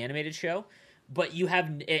Rebels, the animated show, but you have,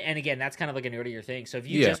 and again, that's kind of like a nerdier thing. So if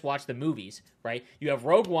you just watch the movies, right, you have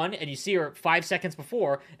Rogue One, and you see her 5 seconds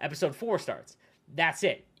before Episode 4 starts. That's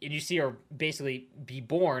it. And you see her basically be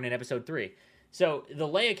born in Episode 3. So the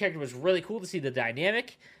Leia character was really cool to see the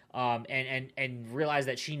dynamic, and realize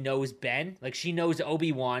that she knows Ben, like she knows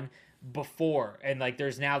Obi-Wan before, and like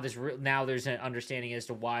there's now there's an understanding as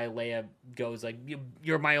to why Leia goes like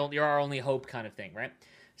you're our only hope kind of thing, right?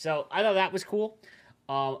 So I thought that was cool.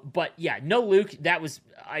 But yeah, no Luke.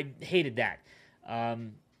 I hated that.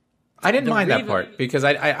 I didn't mind that part because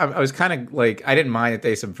I was kind of like, I didn't mind that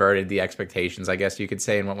they subverted the expectations, I guess you could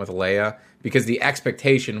say, and went with Leia, because the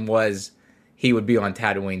expectation was he would be on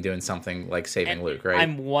Tatooine doing something like saving Luke, right? I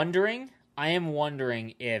am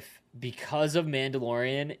wondering if, because of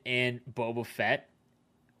Mandalorian and Boba Fett,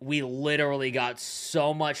 we literally got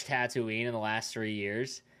so much Tatooine in the last 3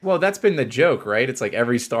 years. Well, that's been the joke, right? It's like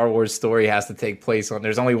every Star Wars story has to take place on.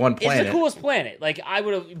 There's only one planet. It's the coolest planet. Like I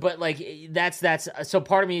would have, but like that's. So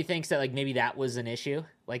part of me thinks that like maybe that was an issue.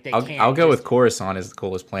 Like they can't. I'll go with Coruscant as the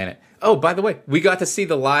coolest planet. Oh, by the way, we got to see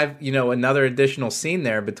the live. Another additional scene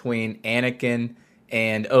there between Anakin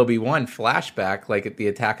and Obi-Wan flashback, like at the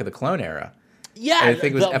Attack of the Clone era. Yeah, I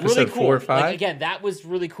think it was episode really cool. 4 or 5. Like, again, that was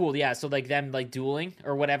really cool. Yeah, so like them like dueling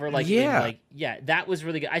or whatever. Like that was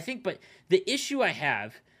really good. I think, but the issue I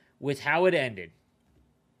have with how it ended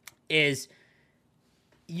is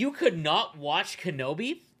you could not watch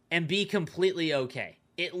Kenobi and be completely okay.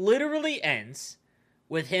 It literally ends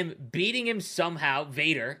with him beating him somehow,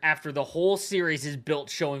 Vader, after the whole series is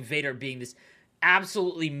built showing Vader being this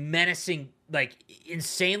absolutely menacing, like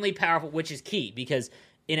insanely powerful, which is key because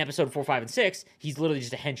in episode 4, 5, and 6, he's literally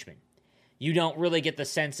just a henchman. You don't really get the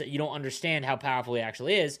sense that you don't understand how powerful he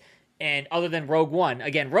actually is. And other than Rogue One,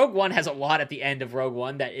 again, Rogue One has a lot at the end of Rogue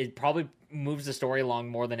One that it probably moves the story along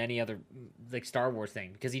more than any other like Star Wars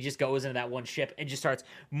thing, because he just goes into that one ship and just starts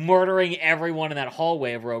murdering everyone in that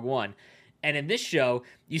hallway of Rogue One. And in this show,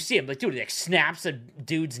 you see him like, dude, he like snaps a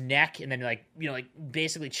dude's neck and then like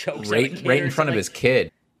basically chokes right in front of his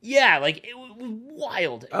kid. Yeah, like it was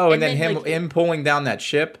wild. Oh, and then him pulling down that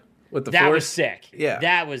ship with the Force. That was sick. Yeah,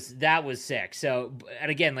 that was sick. So, and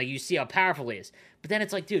again, like you see how powerful he is, but then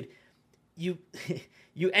it's like, dude. You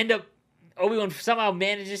end up, Obi-Wan somehow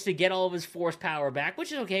manages to get all of his Force power back,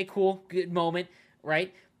 which is okay, cool, good moment,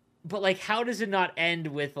 right? But like, how does it not end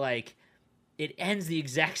with like, it ends the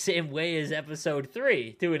exact same way as episode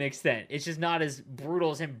 3 to an extent. It's just not as brutal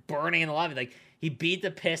as him burning in the lava. Like, he beat the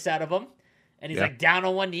piss out of him, and he's like down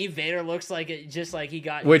on one knee. Vader looks like it, just like he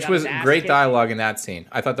got. Which was great dialogue in that scene.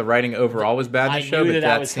 I thought the writing overall was bad in the show, but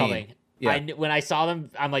that was scene. Coming. Yeah. When I saw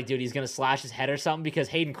them, I'm like, dude, he's going to slash his head or something, because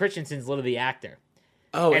Hayden Christensen's literally the actor.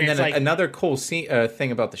 Oh, and then like, another cool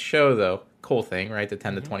thing about the show, though, cool thing, right? The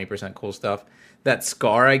 10 to 20% cool stuff. That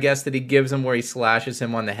scar, I guess, that he gives him where he slashes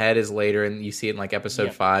him on the head is later, and you see it in like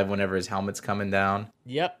episode 5 whenever his helmet's coming down.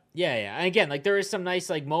 Yep. Yeah. And again, like there is some nice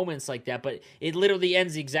like moments like that, but it literally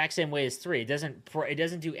ends the exact same way as 3. It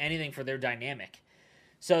doesn't do anything for their dynamic.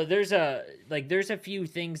 So there's a few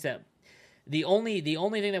things that the only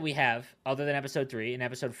thing that we have other than episode 3 and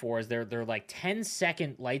episode 4 is their like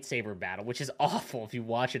 10-second lightsaber battle, which is awful if you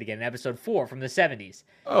watch it again in episode 4 from the 70s.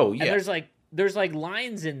 Oh yeah. And there's like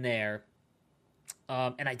lines in there.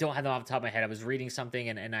 And I don't have them off the top of my head. I was reading something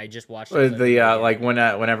and I just watched it. Like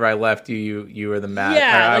whenever I left you were the math.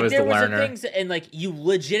 Yeah, I like was there the was learner. Things and like you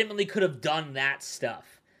legitimately could have done that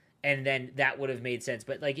stuff, and then that would have made sense.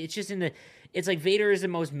 But like it's just it's like Vader is the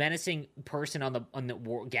most menacing person on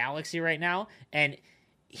the galaxy right now, and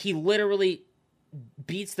he literally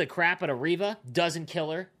beats the crap out of Reva, doesn't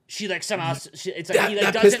kill her. she like somehow it's like he like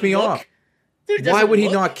that doesn't pissed me look. off. Dude, Why would he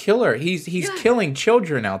look. not kill her? He's killing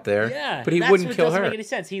children out there, but he wouldn't kill her. Doesn't make any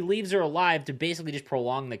sense. He leaves her alive to basically just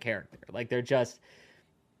prolong the character. Like they're just,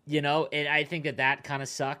 and I think that kind of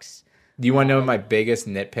sucks. Do you want to know my biggest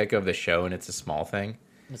nitpick of the show? And it's a small thing.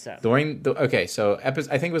 What's that? So I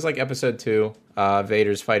think it was like episode 2.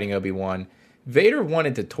 Vader's fighting Obi-Wan. Vader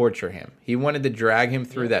wanted to torture him. He wanted to drag him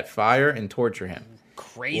through that fire and torture him.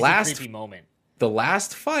 Crazy, creepy moment. The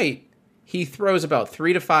last fight, he throws about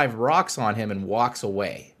 3 to 5 rocks on him and walks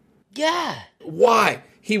away. Yeah. Why?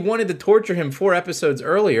 He wanted to torture him 4 episodes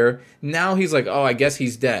earlier. Now he's like, oh, I guess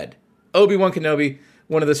he's dead. Obi-Wan Kenobi,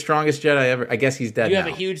 one of the strongest Jedi ever. I guess he's dead now. You have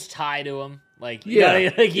a huge tie to him. Like,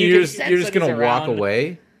 you're just going to walk around.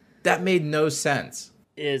 away? That made no sense.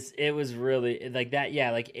 It was really like that.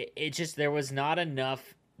 Yeah, like it just, there was not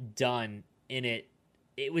enough done in it.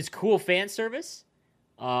 It was cool fan service.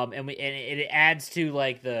 And it adds to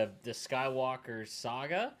like the Skywalker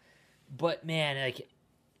saga, but man, like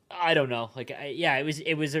I don't know, like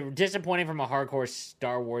it was disappointing from a hardcore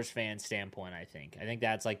Star Wars fan standpoint. I think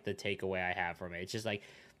that's like the takeaway I have from it. It's just like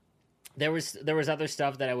there was other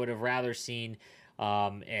stuff that I would have rather seen.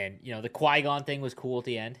 And the Qui-Gon thing was cool at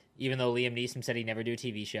the end, even though Liam Neeson said he'd never do a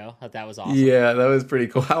TV show. I thought that was awesome. Yeah, that was pretty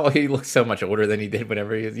cool. How he looks so much older than he did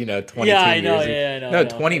whenever he was 22 years ago. No,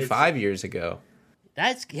 25 years ago.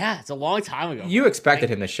 It's a long time ago. You expected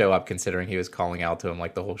him to show up considering he was calling out to him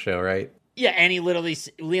like the whole show, right? Yeah, and Liam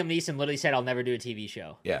Neeson literally said, "I'll never do a TV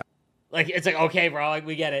show." Yeah. Like, it's like, okay, bro, like,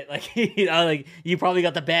 we get it. Like, like, you probably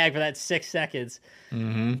got the bag for that 6 seconds.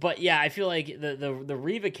 Mm-hmm. But, yeah, I feel like the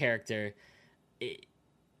Reva character,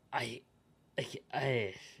 I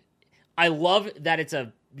love that it's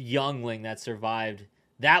a youngling that survived.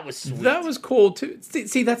 That was sweet. That was cool, too.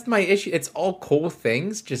 See, that's my issue. It's all cool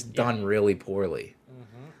things, just done really poorly.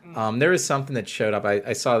 Mm-hmm. There was something that showed up.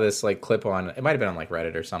 I saw this, like, clip on, it might have been on, like,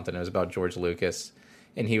 Reddit or something. It was about George Lucas.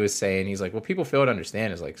 And he was saying, he's like, what people fail to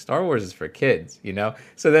understand is, like, Star Wars is for kids,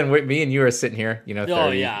 So then me and you are sitting here,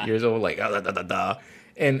 30 years old, like,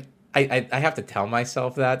 And I have to tell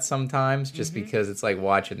myself that sometimes just because it's like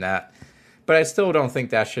watching that. But I still don't think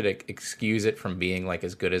that should excuse it from being, like,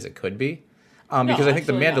 as good as it could be. Because I think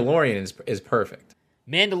The Mandalorian is perfect.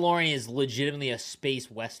 Mandalorian is legitimately a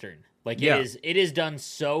space western. Like, it is done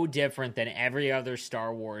so different than every other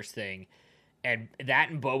Star Wars thing. And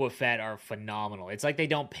that and Boba Fett are phenomenal. It's like they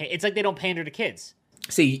don't pander to kids.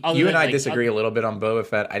 See, you and I disagree a little bit on Boba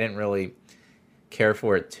Fett. I didn't really care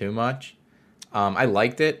for it too much. I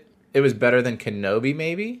liked it. It was better than Kenobi,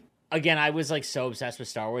 maybe. Again, I was like so obsessed with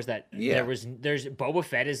Star Wars that there's Boba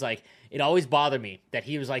Fett is like, it always bothered me that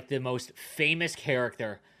he was like the most famous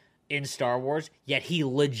character in Star Wars, yet he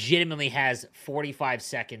legitimately has 45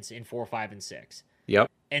 seconds in 4, 5, and 6.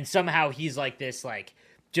 Yep. And somehow he's like this, like,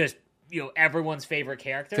 just everyone's favorite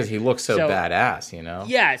character. Because he looks so badass,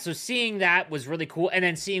 Yeah, so seeing that was really cool. And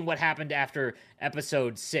then seeing what happened after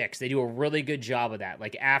episode 6, they do a really good job of that.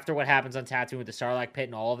 Like, after what happens on Tatooine with the Sarlacc pit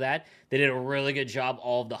and all of that, they did a really good job,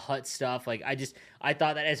 all of the Hutt stuff. Like, I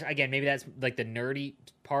thought that, again, maybe that's, like, the nerdy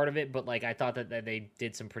part of it, but, like, I thought that they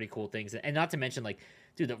did some pretty cool things. And not to mention, like,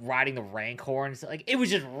 dude, riding the Rancor and stuff, like, it was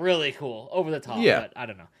just really cool, over the top. Yeah. But I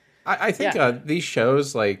don't know. I think these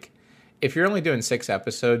shows, like, if you're only doing 6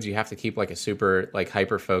 episodes, you have to keep like a super like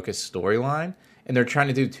hyper focused storyline, and they're trying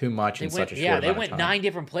to do too much in such a short amount of time. Yeah, they went 9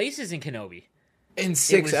 different places in Kenobi. In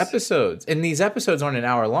 6 episodes, and these episodes aren't an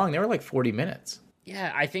hour long; they were like 40 minutes.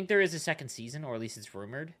 Yeah, I think there is a second season, or at least it's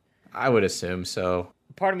rumored. I would assume so.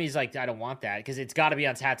 Part of me is like, I don't want that because it's got to be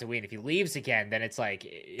on Tatooine. If he leaves again, then it's like.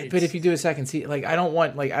 But if you do a second season, like I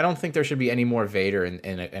don't think there should be any more Vader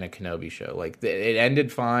in a Kenobi show. Like it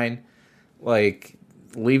ended fine, like.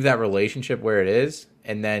 Leave that relationship where it is,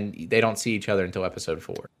 and then they don't see each other until episode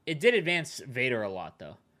 4. It did advance Vader a lot,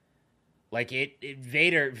 though. Like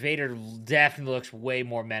Vader definitely looks way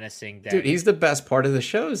more menacing. Dude, he's the best part of the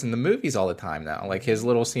shows and the movies all the time now. Like his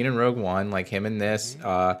little scene in Rogue One, like him in this,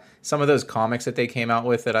 some of those comics that they came out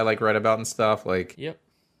with that I like read about and stuff. Like, yep.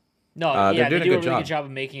 No, they do a really good job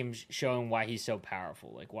of making him showing why he's so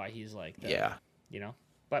powerful, like why he's like,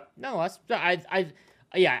 But no,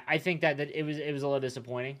 I think that it was a little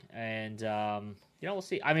disappointing, and we'll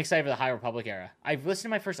see. I'm excited for the High Republic era. I've listened to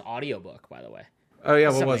my first audiobook, by the way. Oh yeah,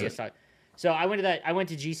 what was it? So I went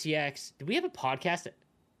to GCX. Did we have a podcast?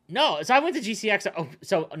 No. So I went to GCX. Oh,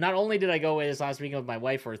 so not only did I go away this last weekend with my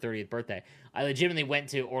wife for her 30th birthday, I legitimately went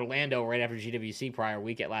to Orlando right after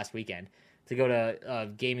GWC last weekend to go to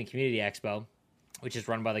Gaming Community Expo, which is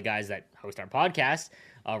run by the guys that host our podcast,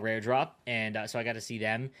 Rare Drop, and so I got to see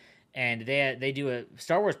them. And they do a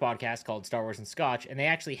Star Wars podcast called Star Wars and Scotch, and they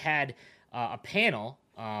actually had a panel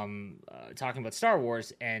talking about Star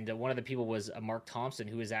Wars, and one of the people was Mark Thompson,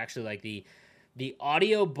 who is actually like the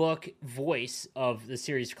audiobook voice of the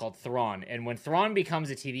series called Thrawn. And when Thrawn becomes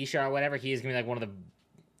a TV show or whatever, he is gonna be like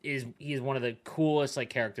he is one of the coolest like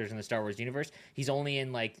characters in the Star Wars universe. He's only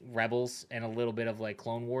in like Rebels and a little bit of like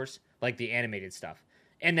Clone Wars, like the animated stuff,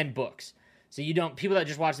 and then books. So people that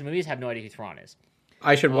just watch the movies have no idea who Thrawn is.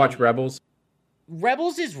 I should watch Rebels.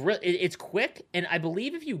 Rebels is it's quick, and I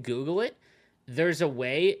believe if you Google it, there's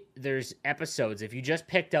episodes. If you just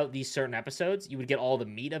picked out these certain episodes, you would get all the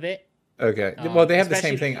meat of it. Okay. Well, they have the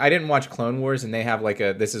same thing. I didn't watch Clone Wars, and they have like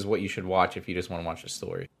this is what you should watch if you just want to watch the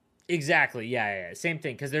story. Exactly. Yeah. Same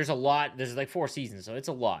thing. Because there's a lot. There's like 4 seasons, so it's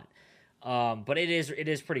a lot. But it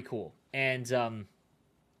is pretty cool. And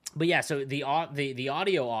but yeah. So the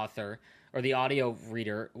audio author or the audio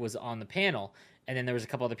reader was on the panel, and then there was a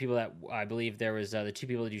couple other people that I believe there was the 2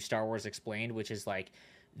 people that do Star Wars Explained, which is like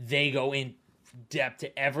they go in depth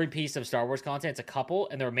to every piece of Star Wars content. It's a couple,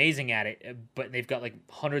 and they're amazing at it. But they've got like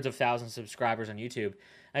hundreds of thousands of subscribers on YouTube.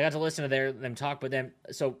 I got to listen to them talk, but then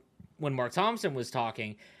so when Mark Thompson was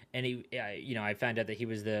talking. And I found out that he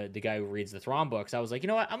was the guy who reads the Thrawn books. I was like, you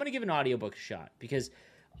know what? I'm going to give an audiobook a shot because,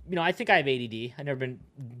 I think I have ADD. I've never been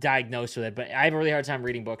diagnosed with it, but I have a really hard time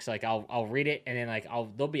reading books. Like I'll read it and then like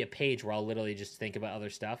there'll be a page where I'll literally just think about other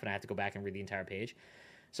stuff and I have to go back and read the entire page.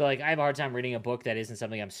 So like I have a hard time reading a book that isn't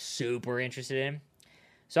something I'm super interested in.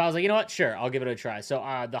 So I was like, you know what? Sure, I'll give it a try.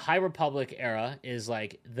 So the High Republic era is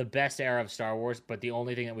like the best era of Star Wars, but the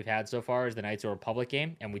only thing that we've had so far is the Knights of the Republic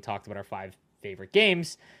game, and we talked about our 5 favorite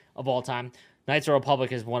games of all time. Knights of the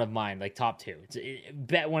Republic is one of mine, like top 2.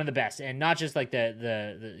 It's one of the best, and not just like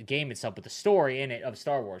the game itself, but the story in it of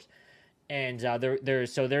Star Wars. And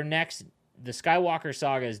they're next. The Skywalker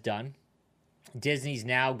saga is done. Disney's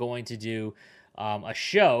now going to do a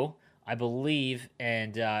show, I believe,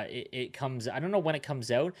 and it comes. I don't know when it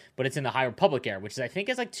comes out, but it's in the High Republic era, which I think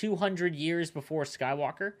is like 200 years before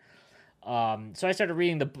Skywalker. So I started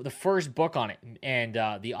reading the first book on it, and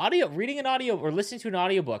reading an audio or listening to an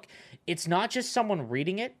audiobook, it's not just someone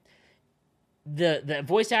reading it. The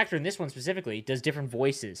voice actor in this one specifically does different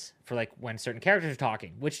voices for like when certain characters are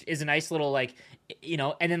talking, which is a nice little like,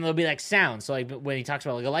 and then there'll be like sounds. So like when he talks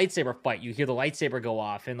about like a lightsaber fight, you hear the lightsaber go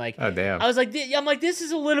off, and like, oh damn, I was like, this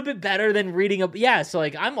is a little bit better than reading so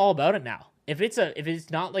like I'm all about it now. If it's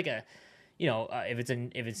not like a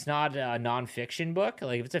if it's not a nonfiction book,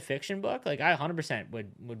 like if it's a fiction book, like I 100%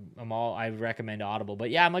 I would recommend Audible.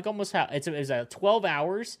 But yeah, I'm like almost it's 12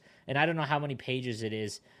 hours, and I don't know how many pages it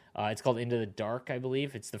is. It's called Into the Dark, I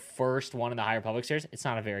believe. It's the first one in the High Republic series. It's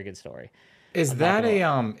not a very good story. Is that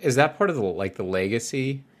is that part of the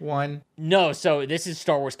legacy one? No, so this is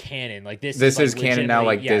Star Wars canon. Like this is canon now,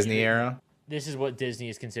 like Disney era. This is what Disney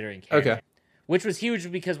is considering canon. Okay. Which was huge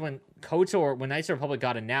because when Knights of the Republic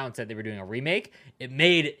got announced that they were doing a remake, it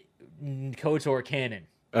made KOTOR canon.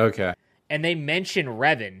 Okay. And they mention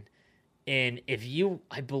Revan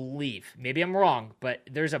I believe, maybe I'm wrong, but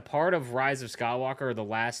there's a part of Rise of Skywalker or the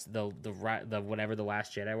Last Jedi, whatever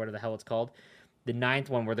the hell it's called, the 9th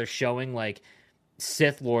one where they're showing like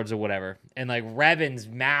Sith Lords or whatever, and like Revan's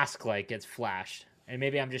mask like gets flashed. And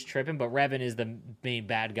maybe I'm just tripping, but Revan is the main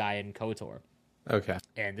bad guy in KOTOR. Okay.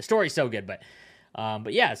 And the story's so good, but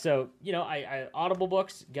yeah, so I Audible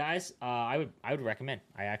books, guys, I would recommend.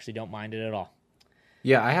 I actually don't mind it at all.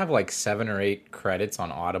 Yeah, I have like 7 or 8 credits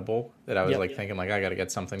on Audible that I was thinking like I got to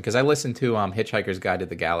get something because I listened to Hitchhiker's Guide to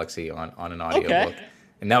the Galaxy on an audiobook. Okay.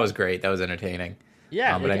 And that was great. That was entertaining.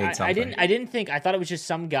 Yeah, but I need something. I thought it was just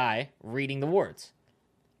some guy reading the words.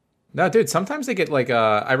 No, dude, sometimes they get like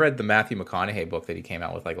I read the Matthew McConaughey book that he came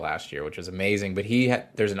out with like last year, which was amazing, but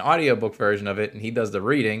there's an audiobook version of it and he does the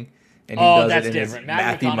reading and he does it in different. His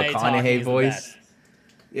Matthew McConaughey voice.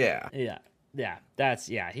 Yeah.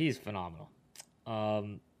 Yeah. He's phenomenal.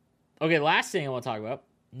 Okay, last thing I want to talk about,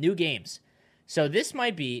 new games. So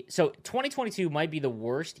 2022 might be the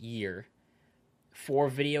worst year for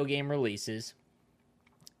video game releases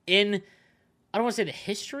in, I don't want to say the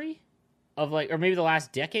history of or maybe the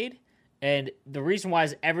last decade. And the reason why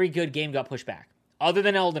is every good game got pushed back, other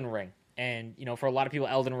than Elden Ring. And, for a lot of people,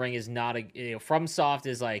 Elden Ring is not FromSoft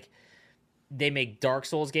is like, they make Dark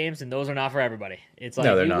Souls games, and those are not for everybody. It's like,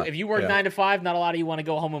 if you work 9 to 5, not a lot of you want to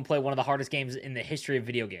go home and play one of the hardest games in the history of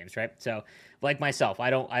video games, right? So, like myself,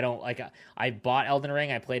 I bought Elden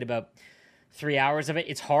Ring. I played about 3 hours of it.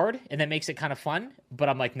 It's hard, and that makes it kind of fun, but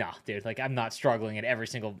I'm like, nah, dude, like I'm not struggling at every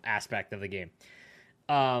single aspect of the game.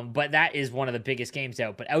 But that is one of the biggest games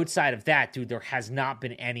out. But outside of that, dude, there has not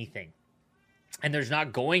been anything. And there's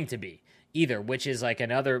not going to be either, which is like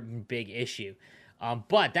another big issue.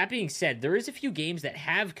 But that being said, there is a few games that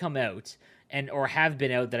have come out or have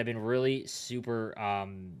been out that I've been really super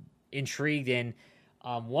intrigued in.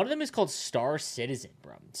 One of them is called Star Citizen,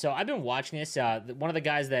 bro. So I've been watching this. One of the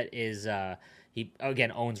guys that is he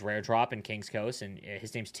again owns Rare Drop in Kings Coast, and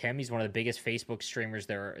his name's Tim. He's one of the biggest Facebook streamers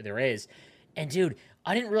there is. And dude,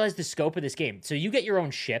 I didn't realize the scope of this game. So you get your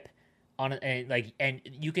own ship and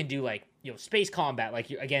you can do like, you know, space combat like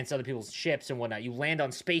against other people's ships and whatnot. You land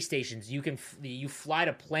on space stations. You fly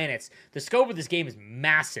to planets. The scope of this game is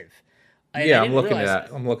massive. Yeah, I'm looking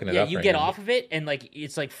at it. Yeah, you get off of it and like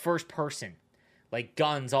it's like first person, like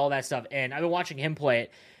guns, all that stuff. And I've been watching him play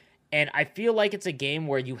it, and I feel like it's a game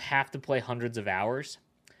where you have to play hundreds of hours.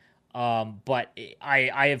 But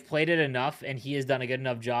I have played it enough, and he has done a good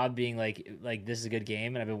enough job being like this is a good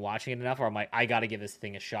game, and I've been watching it enough where I'm like, I got to give this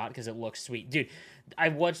thing a shot because it looks sweet, dude.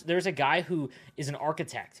 There's a guy who is an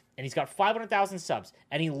architect, and he's got 500,000 subs,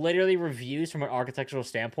 and he literally reviews from an architectural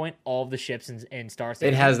standpoint all of the ships in Star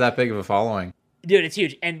Citizen. It has that big of a following, dude. It's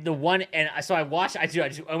huge, and so I watched. I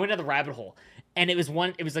went down the rabbit hole. And it was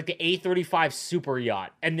like the A35 super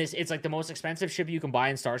yacht, and it's like the most expensive ship you can buy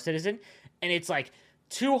in Star Citizen, and it's like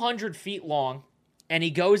 200 feet long, and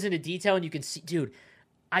he goes into detail, and you can see, dude,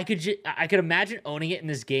 I could imagine owning it in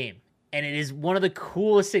this game, and it is one of the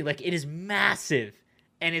coolest things. Like, it is massive,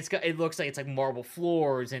 and it looks like it's like marble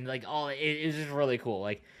floors, and like all it was just really cool.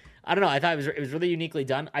 Like, I don't know, I thought it was really uniquely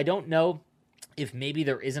done. I don't know if maybe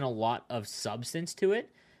there isn't a lot of substance to it,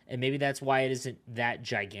 and maybe that's why it isn't that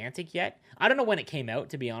gigantic yet. I don't know when it came out,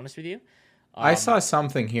 to be honest with you. I saw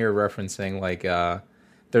something here referencing like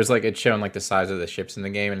there's like it's showing like the size of the ships in the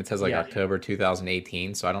game, and it says like October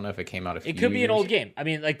 2018. So I don't know if it came out a few. It could be years. an old game. I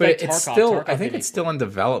mean, like, but like it's Tarkov, still. I think it's still in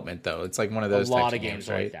development though. It's like one of those. A lot of games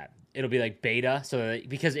right? like that. It'll be like beta. So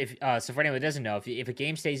because so for anyone that doesn't know, if a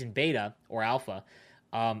game stays in beta or alpha,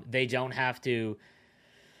 they don't have to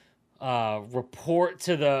report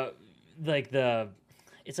to the.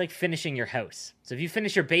 It's like finishing your house. So if you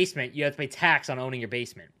finish your basement, you have to pay tax on owning your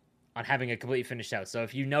basement, on having a completely finished house. So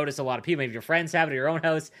if you notice a lot of people, maybe your friends have it at your own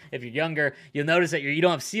house, if you're younger, you'll notice that you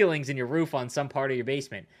don't have ceilings in your roof on some part of your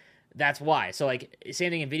basement. That's why. So like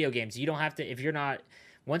same thing in video games. You don't have to,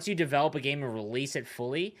 once you develop a game and release it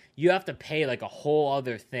fully, you have to pay like a whole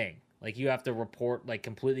other thing. Like you have to report like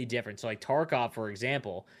completely different. So like Tarkov, for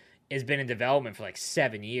example, has been in development for like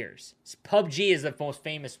 7 years. PUBG is the most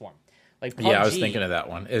famous one. Like PUBG, yeah, I was thinking of that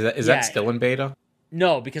one. Is that still in beta?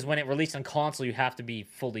 No, because when it released on console, you have to be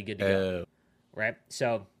fully good to go, right?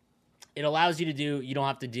 So it allows you to you don't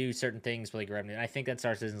have to do certain things for like revenue. And I think that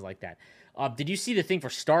Star Citizen's like that. Did you see the thing for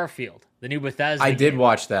Starfield, the new Bethesda I game? did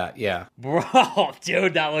watch that, yeah. Bro,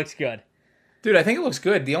 dude, that looks good. Dude, I think it looks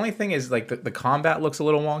good. The only thing is like the combat looks a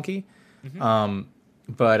little wonky. Mm-hmm.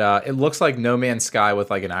 But it looks like No Man's Sky with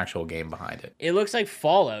like an actual game behind it. It looks like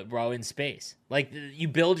Fallout, bro, in space. Like you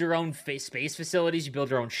build your own space facilities, you build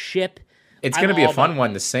your own ship. It's going to be a fun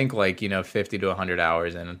one to sink like, 50 to 100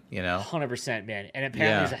 hours in, 100%, man. And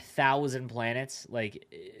apparently there's 1,000 planets.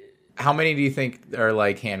 Like, how many do you think are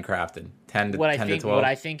like handcrafted? 10 to 12? What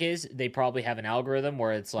I think is they probably have an algorithm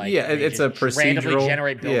where it's like it's a procedural, randomly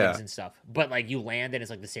generate buildings and stuff. But like you land and it's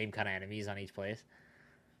like the same kind of enemies on each place.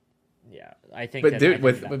 Yeah, I think.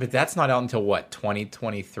 But that's not out until what,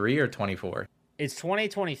 2023 or 24? It's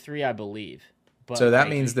 2023, I believe. But so that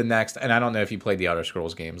means the next, and I don't know if you played the Elder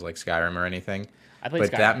Scrolls games like Skyrim or anything. I played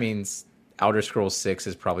Skyrim. That means Elder Scrolls 6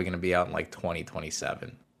 is probably going to be out in like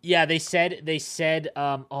 2027. Yeah, they said.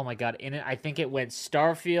 Oh my god, in it, I think it went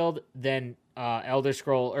Starfield, then Elder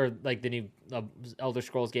Scroll, or like the new Elder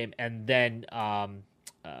Scrolls game, and then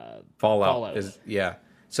Fallout is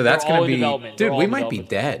So that's going to be, dude. We might be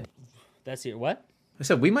dead. That's your what? I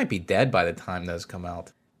said we might be dead by the time those come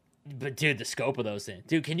out. But dude, the scope of those things,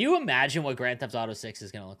 dude. Can you imagine what Grand Theft Auto 6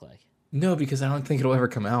 is going to look like? No, because I don't think it'll ever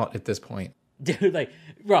come out at this point. Dude, like,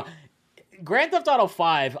 bro, Grand Theft Auto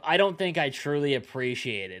 5, I don't think I truly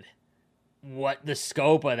appreciated what the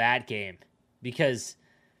scope of that game, because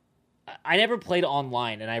I never played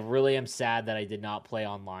online, and I really am sad that I did not play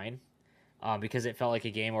online, because it felt like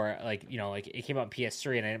a game where, like, it came out on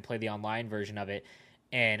PS3, and I didn't play the online version of it,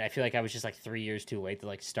 and I feel like I was just like 3 years too late to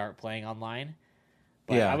like start playing online.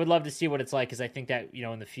 But I would love to see what it's like, because I think that,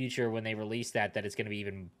 in the future when they release that it's going to be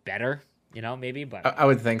even better, maybe. But I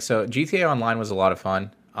would think so. GTA Online was a lot of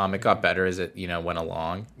fun. It got better as it, went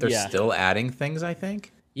along. They're still adding things, I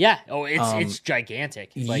think. Yeah. Oh, it's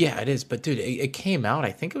gigantic. Like, yeah, it is. But dude, it came out,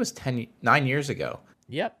 I think it was 9 years ago.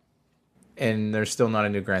 Yep. And there's still not a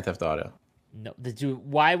new Grand Theft Auto. No,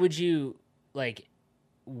 why would you like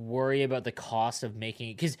worry about the cost of making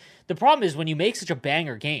it? Because the problem is when you make such a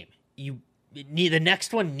banger game, the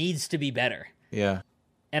next one needs to be better. Yeah.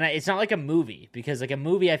 And it's not like a movie, because like a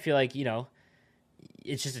movie, I feel like,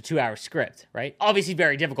 it's just a 2-hour script, right? Obviously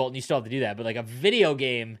very difficult, and you still have to do that. But like a video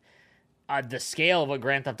game, the scale of what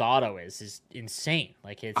Grand Theft Auto is insane.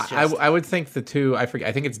 Like it's just... I would think the two, I forget,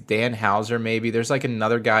 I think it's Dan Houser maybe. There's like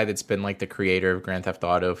another guy that's been like the creator of Grand Theft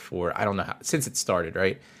Auto for, I don't know, since it started,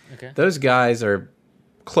 right? Okay. Those guys are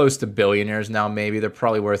close to billionaires now maybe. They're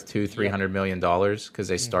probably worth $200-300 million because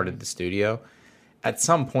they started the studio. At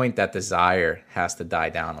some point, that desire has to die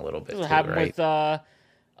down a little bit. That's what too, happened right?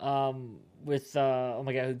 with oh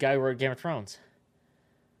my god, the guy who wrote Game of Thrones.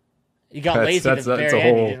 He got That's- lazy at that's- the that's very a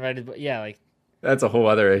end. whole- He didn't write it, but yeah, like That's a whole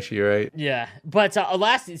other issue, right? yeah. But so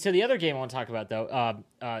the other game I want to talk about though,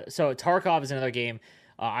 so Tarkov is another game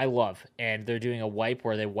I love, and they're doing a wipe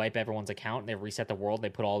where they wipe everyone's account and they reset the world. They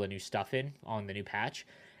put all the new stuff in on the new patch,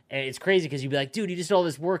 and it's crazy because you'd be like, dude, you just did all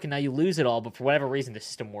this work and now you lose it all, but for whatever reason the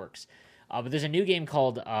system works. But there's a new game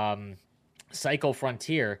called Psycho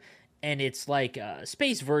Frontier, and it's like a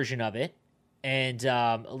space version of it, and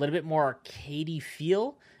a little bit more arcadey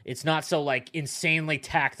feel. It's not so like insanely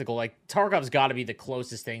tactical. Like Tarkov's got to be the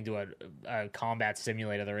closest thing to a combat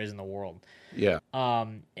simulator there is in the world. Yeah.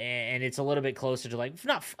 And it's a little bit closer to like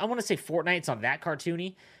I want to say Fortnite. It's not that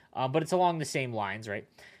cartoony, but it's along the same lines, right?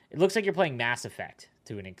 It looks like you're playing Mass Effect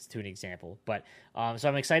to an example, but so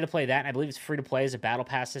I'm excited to play that. And I believe it's free to play as a battle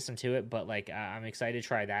pass system to it, but like I'm excited to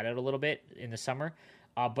try that out a little bit in the summer.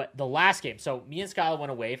 But the last game, so me and Skylar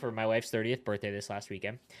went away for my wife's 30th birthday this last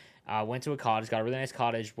weekend. Went to a cottage, got a really nice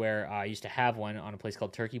cottage where I used to have one on a place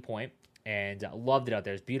called Turkey Point, and loved it out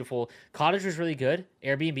there. It's beautiful. Cottage was really good.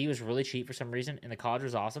 Airbnb was really cheap for some reason, and the cottage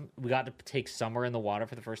was awesome. We got to take Summer in the water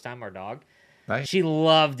for the first time, our dog. Nice. She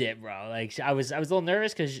loved it, bro. Like I was a little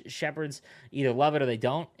nervous because shepherds either love it or they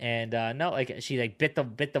don't. And no, like she like bit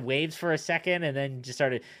the waves for a second, and then just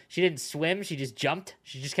started. She didn't swim. She just jumped.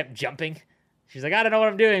 She just kept jumping. She's like, I don't know what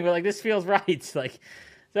I'm doing, but like this feels right. Like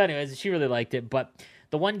so. Anyways, she really liked it. But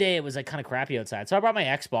the one day it was like kind of crappy outside, so I brought my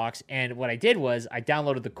Xbox, and what I did was I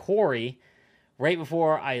downloaded the Quarry right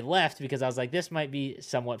before I left because I was like, this might be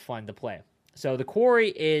somewhat fun to play. So the Quarry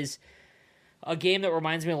is a game that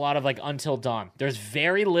reminds me a lot of like Until Dawn. There's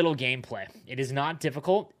very little gameplay. It is not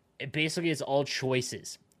difficult. It basically is all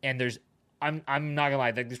choices. And I'm not gonna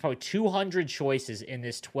lie, there's probably 200 choices in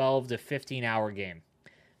this 12 to 15 hour game.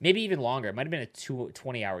 Maybe even longer. It might have been a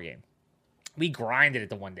 20-hour game. We grinded it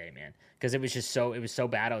the one day, man, because it was so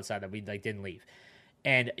bad outside that we like didn't leave.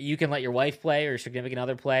 And you can let your wife play or your significant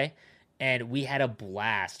other play, and we had a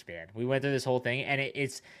blast, man. We went through this whole thing, and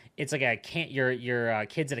it's like your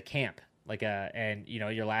kids at a camp. And you know,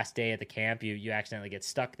 your last day at the camp, you accidentally get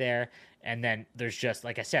stuck there, and then there's just,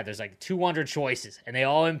 like I said, there's like 200 choices, and they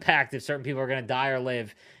all impact if certain people are going to die or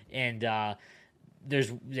live, and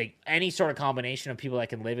there's like any sort of combination of people that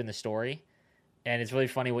can live in the story, and it's really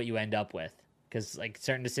funny what you end up with, because like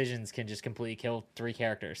certain decisions can just completely kill 3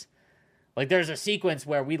 characters. Like there's a sequence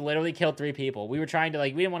where we literally killed 3 people. We were trying to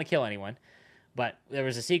we didn't want to kill anyone. But there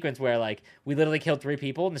was a sequence where, like, we literally killed 3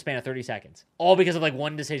 people in the span of 30 seconds. All because of, like,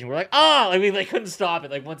 one decision. We're like, we couldn't stop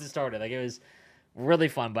it, like, once it started. Like, it was really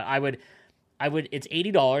fun. But I would, it's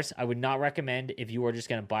 $80. I would not recommend if you were just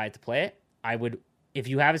going to buy it to play it. I would, if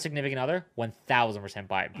you have a significant other, 1,000%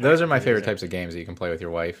 buy it. Those are my favorite types of games that you can play with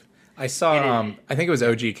your wife. I saw, I think it was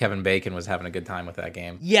OG Kevin Bacon was having a good time with that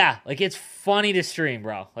game. Yeah, like, it's funny to stream,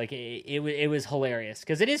 bro. Like, it was hilarious.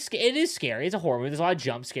 Because it is scary. It's a horror movie. There's a lot of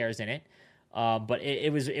jump scares in it. But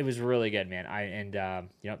it was really good, man.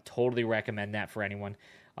 Totally recommend that for anyone.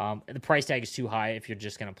 The price tag is too high if you're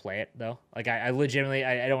just gonna play it though. Like I legitimately,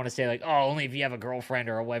 I don't want to say like, oh, only if you have a girlfriend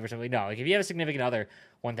or a wife or something. No, like if you have a significant other,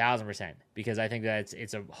 1,000%, because I think that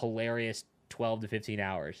it's a hilarious 12 to 15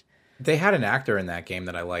 hours. They had an actor in that game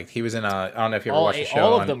that I liked. He was in I don't know if you ever watched the show.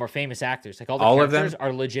 All of them are famous actors. Like all the characters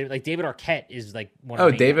are legit. Like David Arquette is like one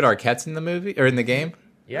of the David Arquette's in the movie or in the game?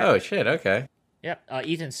 Yeah. Oh shit, okay. Yep.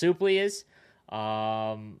 Ethan Suplee is.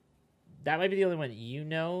 That might be the only one you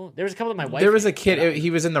know. There was a couple of my wife. There was a kid. He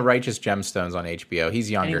was in the Righteous Gemstones on HBO. He's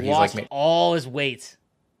younger. And he He's lost like all his weight,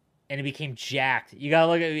 and he became jacked. You gotta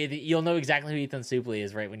look at. You'll know exactly who Ethan Suplee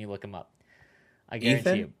is right when you look him up. I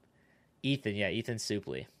guarantee you. Ethan, yeah, Ethan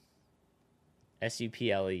Suplee.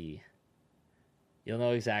 Suplee. You'll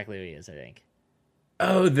know exactly who he is, I think.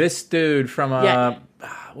 Oh, this dude from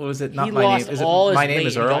what was it? Not he My lost Name. Is it all his My Name weight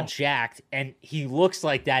is and Earl? got jacked, and he looks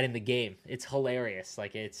like that in the game. It's hilarious.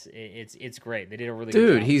 Like it's great. They did a really good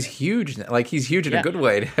job. Dude, he's huge. Like he's huge in a good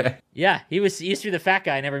way. Yeah, he used to be the fat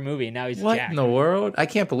guy in every movie, and now he's what jacked. in the world? I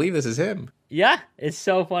can't believe this is him. Yeah, it's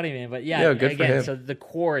so funny, man. But yeah, good for him. So the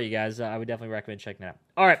Quarry, guys, I would definitely recommend checking it out.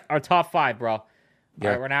 All right, our top 5, bro. Yeah,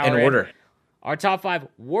 all right, we're now in order. Our top 5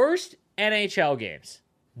 worst NHL games.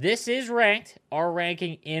 This is ranked, our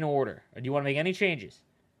ranking in order. Or do you want to make any changes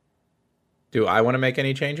Do I want to make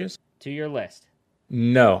any changes? to your list?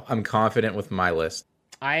 No, I'm confident with my list.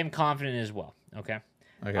 I am confident as well. Okay.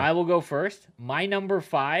 Okay. I will go first. My number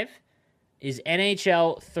 5 is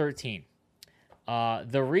NHL 13.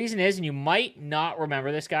 The reason is, and you might not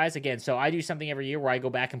remember this, guys, again, so I do something every year where I go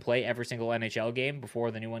back and play every single NHL game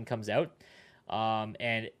before the new one comes out.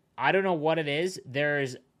 And I don't know what it is.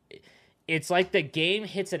 It's like the game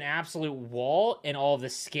hits an absolute wall, and all of the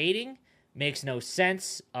skating makes no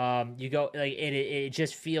sense. It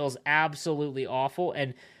just feels absolutely awful.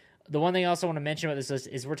 And the one thing I also want to mention about this list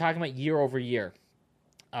is we're talking about year over year,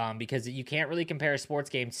 because you can't really compare a sports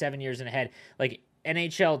game 7 years in ahead. Like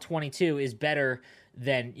NHL 22 is better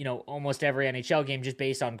than almost every NHL game just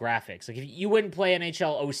based on graphics. Like you wouldn't play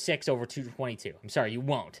NHL 06 over 222. I'm sorry, you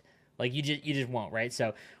won't. Like you just won't, right?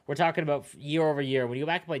 So we're talking about year over year. When you go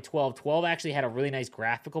back and play 12 actually had a really nice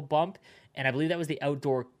graphical bump, and I believe that was the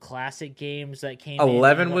outdoor classic games that came.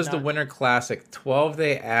 11 was the Winter Classic. 12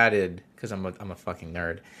 they added, because I'm a fucking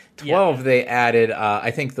nerd. 12 they added, I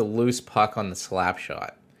think, the loose puck on the slap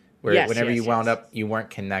shot, where whenever you wound up, you weren't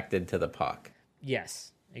connected to the puck.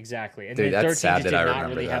 Yes, exactly. And Dude, then that's 13 sad just that I did not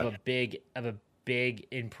remember really that. have a big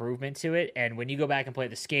improvement to it. And when you go back and play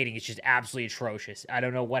the skating, it's just absolutely atrocious. I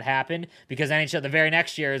don't know what happened, because NHL the very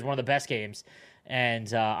next year is one of the best games,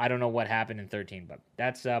 and I don't know what happened in 13. But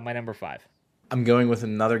that's my number 5. I'm going with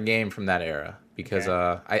another game from that era, because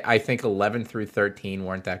I think 11 through 13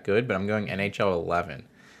 weren't that good, but I'm going NHL 11.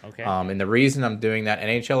 Okay. And the reason I'm doing that,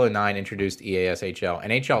 NHL 09 introduced EASHL.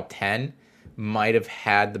 NHL 10 might have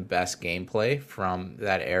had the best gameplay from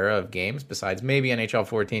that era of games, besides maybe NHL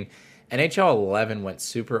 14. NHL 11 went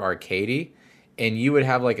super arcadey, and you would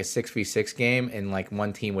have like a 6v6 game, and like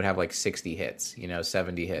one team would have like 60 hits,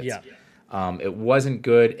 70 hits. Yeah. It wasn't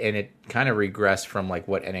good, and it kind of regressed from like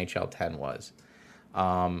what NHL 10 was.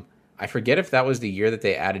 I forget if that was the year that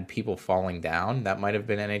they added people falling down. That might have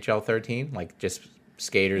been NHL 13, like just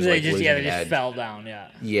skaters They like just losing they an just edge. fell down. Yeah.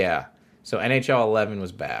 Yeah. So NHL 11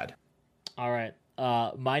 was bad. All right.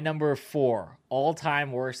 My number 4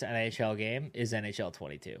 all-time worst NHL game is NHL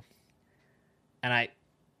 22. And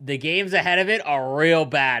the games ahead of it are real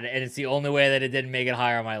bad, and it's the only way that it didn't make it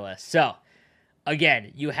higher on my list. So,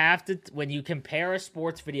 again, you have to, when you compare a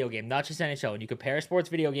sports video game, not just NHL, when you compare a sports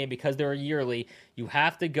video game, because they're yearly, you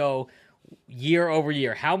have to go year over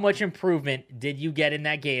year. How much improvement did you get in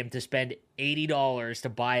that game to spend $80 to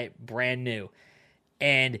buy it brand new?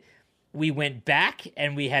 And we went back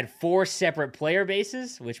and we had 4 separate player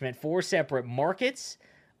bases, which meant 4 separate markets.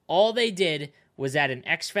 All they did was add an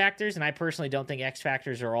X Factors, and I personally don't think X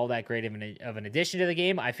Factors are all that great of an addition to the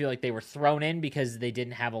game. I feel like they were thrown in because they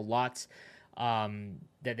didn't have a lot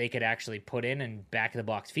that they could actually put in and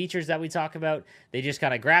back-of-the-box features that we talk about. They just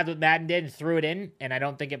kind of grabbed what Madden did and threw it in, and I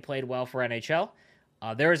don't think it played well for NHL.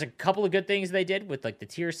 There was a couple of good things they did with like the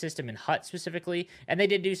tier system and HUT specifically, and they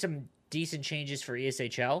did do some decent changes for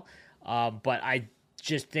ESHL, but I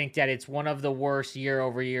just think that it's one of the worst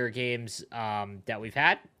year-over-year games that we've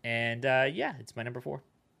had, and it's my number 4.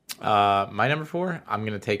 My number 4, I'm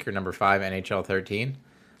going to take your number 5, NHL 13.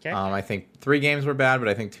 Okay. I think 3 games were bad, but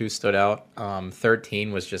I think 2 stood out.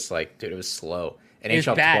 13 was just like, dude, it was slow.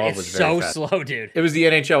 NHL 12 was very fast. Slow, dude. It was the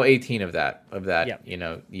NHL 18 of that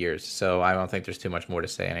Yep. years. So I don't think there's too much more to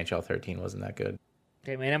say. NHL 13 wasn't that good.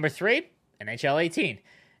 Okay, my number 3, NHL 18.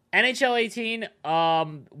 NHL 18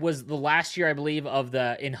 was the last year, I believe, of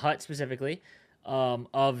in HUT specifically,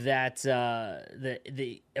 of that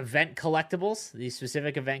the event collectibles, the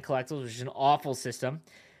specific event collectibles, which is an awful system.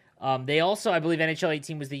 They also, I believe, NHL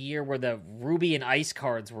 18 was the year where the Ruby and Ice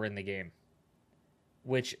cards were in the game,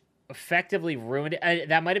 which effectively ruined it.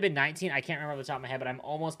 That might have been 19. I can't remember off the top of my head, but I'm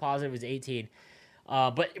almost positive it was 18.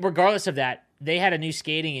 But regardless of that, they had a new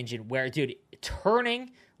skating engine where, dude,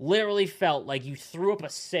 turning literally felt like you threw up a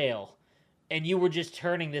sail and you were just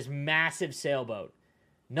turning this massive sailboat.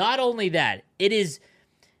 Not only that, it is...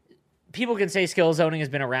 People can say skill zoning has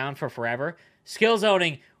been around for forever. Skill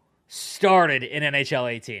zoning started in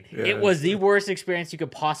NHL 18. Yeah, it was the worst experience you could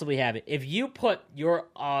possibly have. If you put your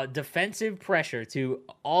defensive pressure to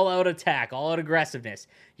all-out attack, all-out aggressiveness,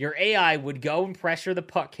 your AI would go and pressure the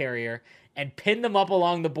puck carrier and pin them up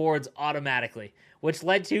along the boards automatically, which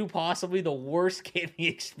led to possibly the worst gaming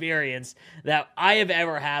experience that I have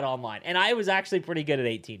ever had online. And I was actually pretty good at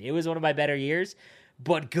 18. It was one of my better years,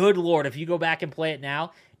 but good Lord, if you go back and play it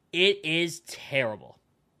now, it is terrible.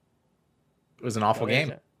 It was an awful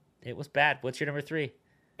game. It was bad. What's your number 3?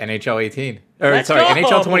 NHL 18. Let's go!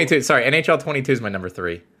 NHL 22. Sorry, NHL 22 is my number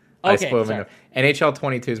 3. Okay, sorry. NHL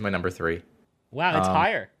 22 is my number 3. Wow, it's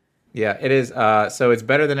higher. Yeah, it is. So it's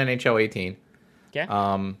better than NHL 18. Okay.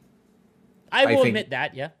 I will think- admit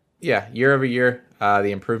that. Yeah. Yeah, year over year,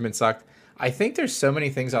 the improvement sucked. I think there's so many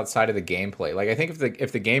things outside of the gameplay. Like I think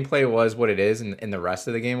if the gameplay was what it is and the rest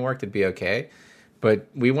of the game worked, it'd be okay. But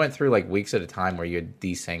we went through like weeks at a time where you'd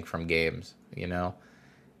desync from games, you know,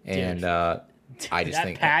 and I just that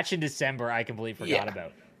think patch in December I completely forgot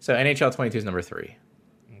about. So NHL 22 is number 3.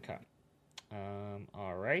 Okay.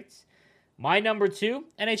 All right. My number 2,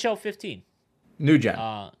 NHL 15. New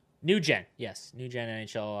gen. New gen. Yes, new gen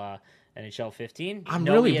NHL 15. I'm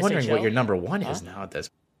No really ESHL. wondering what your number 1 is now at this.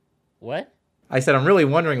 What? I said I'm really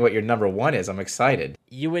wondering what your number 1 is. I'm excited.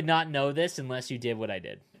 You would not know this unless you did what I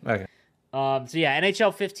did. Okay. So yeah,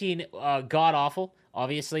 NHL 15, god awful.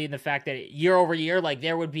 Obviously, in the fact that year over year, like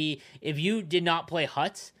there would be if you did not play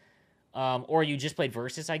Huts, or you just played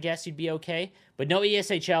Versus, I guess you'd be okay. But no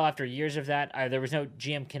ESHL after years of that. There was no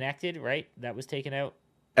GM Connected, right? That was taken out.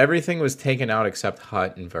 Everything was taken out except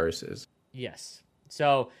Hut and Versus. Yes.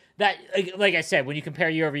 So that, like I said, when you compare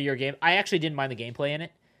year over year game, I actually didn't mind the gameplay in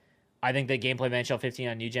it. I think the gameplay of NHL 15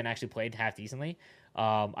 on New Gen actually played half decently.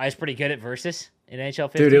 I was pretty good at Versus in NHL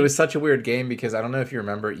 15. Dude, it was such a weird game because I don't know if you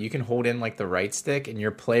remember, you can hold in like the right stick and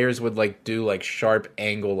your players would like do like sharp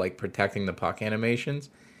angle, like protecting the puck animations.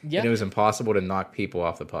 Yeah. And it was impossible to knock people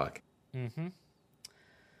off the puck. Mm-hmm.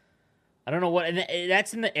 I don't know what, and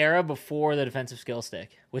that's in the era before the defensive skill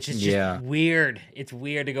stick, which is just weird. It's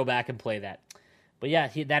weird to go back and play that. But yeah,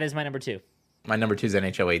 that is my number 2. My number 2 is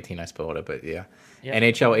NHL 18. I spoiled it, but yeah. Yep.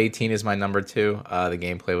 NHL 18 is my number 2. The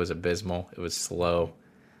gameplay was abysmal. It was slow.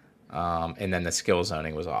 And then the skill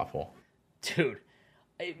zoning was awful. Dude,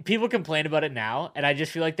 people complain about it now, and I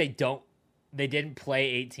just feel like they didn't play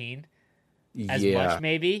 18 as much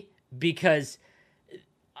maybe because,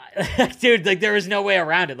 dude, like there was no way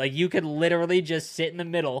around it. Like you could literally just sit in the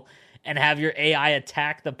middle and have your AI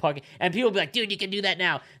attack the puck. And people be like, dude, you can do that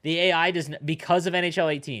now. The AI doesn't, because of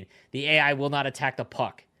NHL 18, the AI will not attack the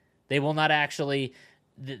puck. They will not actually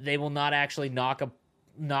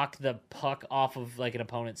knock the puck off of like an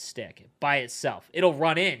opponent's stick by itself. It'll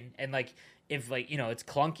run in and like if like it's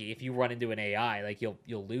clunky if you run into an AI like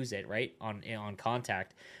you'll lose it right on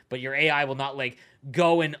contact. But your AI will not like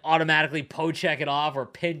go and automatically check it off or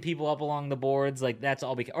pin people up along the boards. Like that's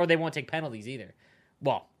all or they won't take penalties either.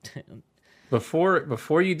 Well,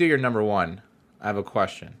 before you do your number 1, I have a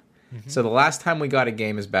question. Mm-hmm. So the last time we got a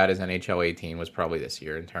game as bad as NHL 18 was probably this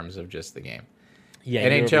year in terms of just the game. Yeah,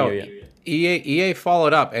 NHL EA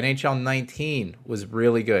followed up. NHL 19 was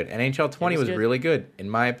really good. NHL 20 was really good, in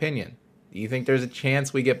my opinion. Do you think there's a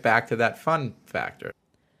chance we get back to that fun factor?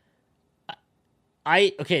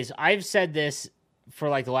 So I've said this for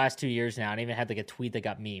like the last 2 years now, and I even had like a tweet that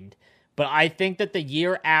got memed. But I think that the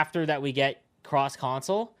year after that we get cross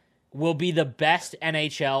console will be the best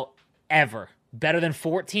NHL ever. Better than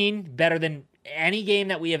 14, better than any game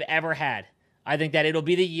that we have ever had. I think that it'll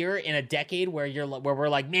be the year in a decade where we're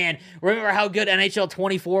like, man, remember how good NHL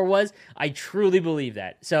 24 was? I truly believe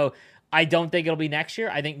that. So I don't think it'll be next year.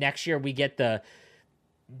 I think next year we get dude,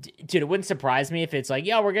 it wouldn't surprise me if it's like,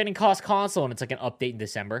 yeah, we're getting cross console and it's like an update in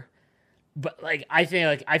December. But like I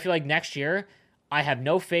feel like next year I have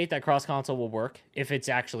no faith that cross console will work if it's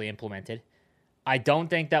actually implemented. I don't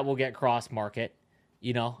think that we'll get cross market.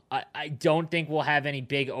 I don't think we'll have any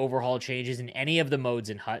big overhaul changes in any of the modes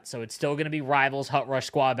in Hut. So it's still going to be Rivals, Hut Rush,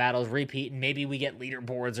 Squad Battles, repeat, and maybe we get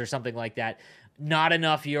leaderboards or something like that. Not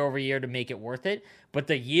enough year over year to make it worth it. But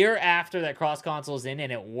the year after that cross console is in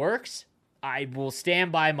and it works, I will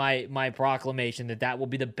stand by my proclamation that will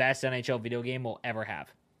be the best NHL video game we'll ever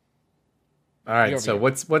have. All right, so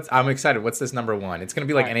what's I'm excited. What's this number 1? It's going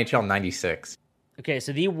to be like NHL 96. Okay,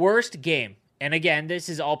 so the worst game. And again, this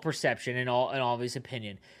is all perception and all of his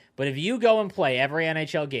opinion. But if you go and play every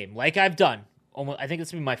NHL game, like I've done, I think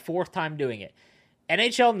this will be my 4th time doing it,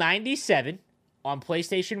 NHL 97 on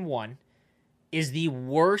PlayStation 1 is the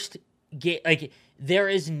worst game. Like, there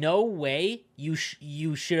is no way you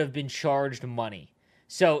should have been charged money.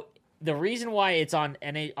 So the reason why it's on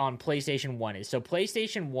PlayStation 1 is, so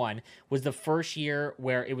PlayStation 1 was the first year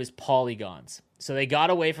where it was polygons. So they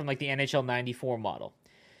got away from like the NHL 94 model.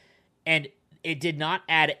 And it did not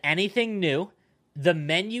add anything new. The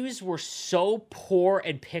menus were so poor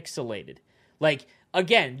and pixelated. Like,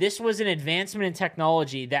 again, this was an advancement in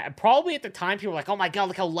technology that probably at the time people were like, oh my God,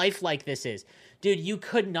 look how lifelike this is. Dude, you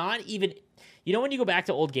could not even... when you go back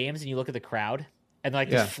to old games and you look at the crowd and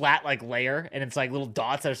like this flat like layer and it's like little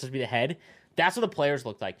dots that are supposed to be the head? That's what the players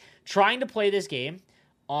looked like. Trying to play this game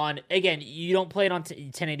on... Again, you don't play it on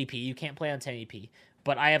 1080p. You can't play on 1080p.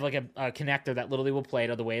 But I have like a connector that literally will play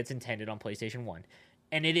it the way it's intended on PlayStation 1.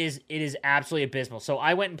 and it is absolutely abysmal. So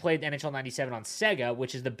I went and played NHL 97 on Sega,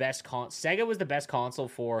 which is the best Sega was the best console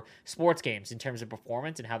for sports games in terms of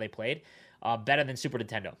performance and how they played, better than Super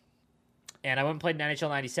Nintendo. And I went and played NHL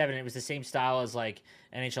 97, and it was the same style as like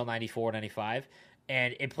NHL 94, 95,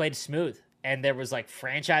 and it played smooth. And there was like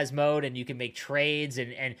franchise mode, and you can make trades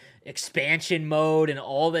and expansion mode and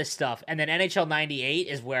all this stuff. And then NHL 98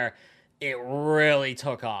 is where it really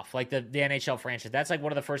took off, like the NHL franchise. That's like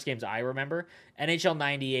one of the first games I remember. NHL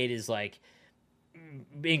 98 is like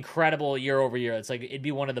incredible year over year. It's like it'd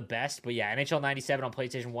be one of the best. But yeah, NHL 97 on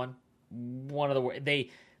PlayStation 1, one of the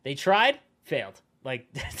they tried, failed. Like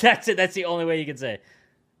that's it. That's the only way you can say.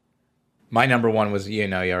 My number one was, you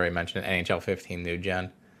already mentioned it, NHL 15 New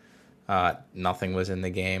Gen. Nothing was in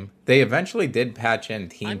the game. They eventually did patch in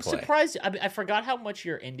team play. I'm surprised. I forgot how much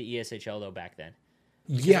you're into ESHL though back then.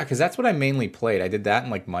 Yeah, because that's what I mainly played. I did that in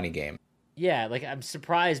like Money Game. Yeah, like I'm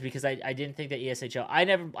surprised because I didn't think that ESHL. I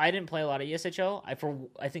didn't play a lot of ESHL.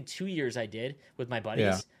 I think 2 years I did with my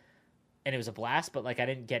buddies, and it was a blast. But like I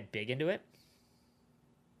didn't get big into it.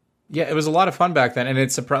 Yeah, it was a lot of fun back then, and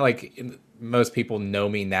it's surprising. Like most people know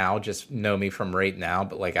me now, just know me from right now.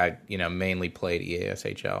 But like I, mainly played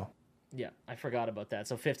ESHL. Yeah, I forgot about that.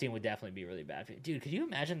 So 15 would definitely be really bad. Dude, could you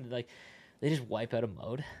imagine like they just wipe out a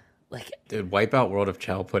mode? Like, dude, wipe out World of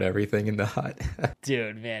Chell, put everything into Hut.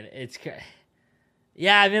 Dude, man, it's crazy.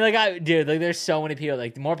 Yeah, I mean, like, there's so many people.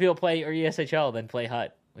 Like, more people play or ESHL than play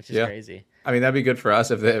Hut, which is crazy. I mean, that'd be good for us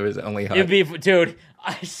if it was only Hut. It'd be, dude.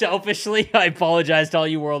 I apologize to all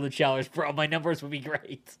you World of Chellers, bro. My numbers would be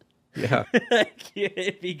great. Yeah,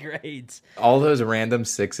 it'd be great. All those random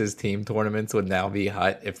sixes team tournaments would now be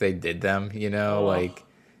Hut if they did them. Like.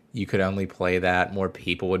 You could only play that. More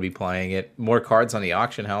people would be playing it. More cards on the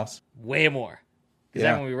auction house. Way more. Because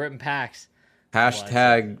then when we were ripping packs.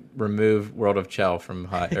 Hashtag remove World of Chell from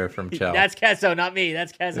Hut or from Chell. That's Kesso, not me.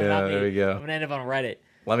 That's Kesso, not me. There we go. I'm going to end up on Reddit.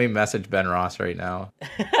 Let me message Ben Ross right now.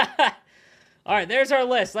 All right, there's our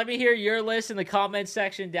list. Let me hear your list in the comments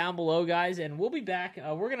section down below, guys. And we'll be back.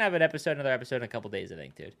 We're going to have another episode in a couple days, I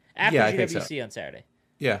think, dude. After GWC on Saturday.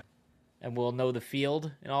 Yeah. And we'll know the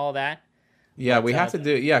field and all that. Yeah, we have to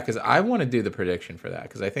do because I want to do the prediction for that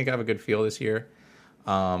because I think I have a good feel this year.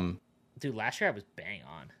 Dude, last year I was bang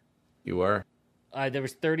on. You were? There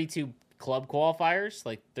was 32 club qualifiers,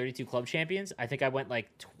 like 32 club champions. I think I went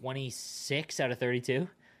like 26 out of 32.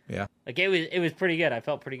 Yeah. Like it was pretty good. I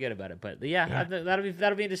felt pretty good about it. But yeah.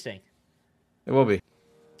 That'll be interesting. It will be.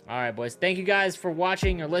 All right, boys. Thank you guys for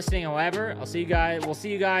watching or listening or whatever. We'll see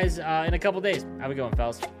you guys in a couple days. How we going,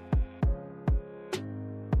 fellas?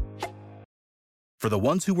 For the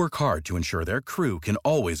ones who work hard to ensure their crew can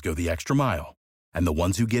always go the extra mile, and the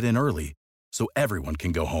ones who get in early so everyone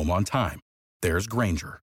can go home on time, there's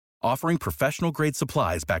Grainger, offering professional-grade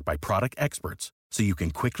supplies backed by product experts so you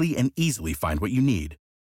can quickly and easily find what you need.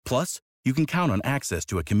 Plus, you can count on access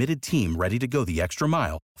to a committed team ready to go the extra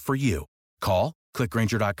mile for you. Call, click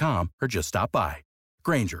Grainger.com, or just stop by.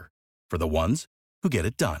 Grainger, for the ones who get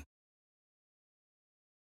it done.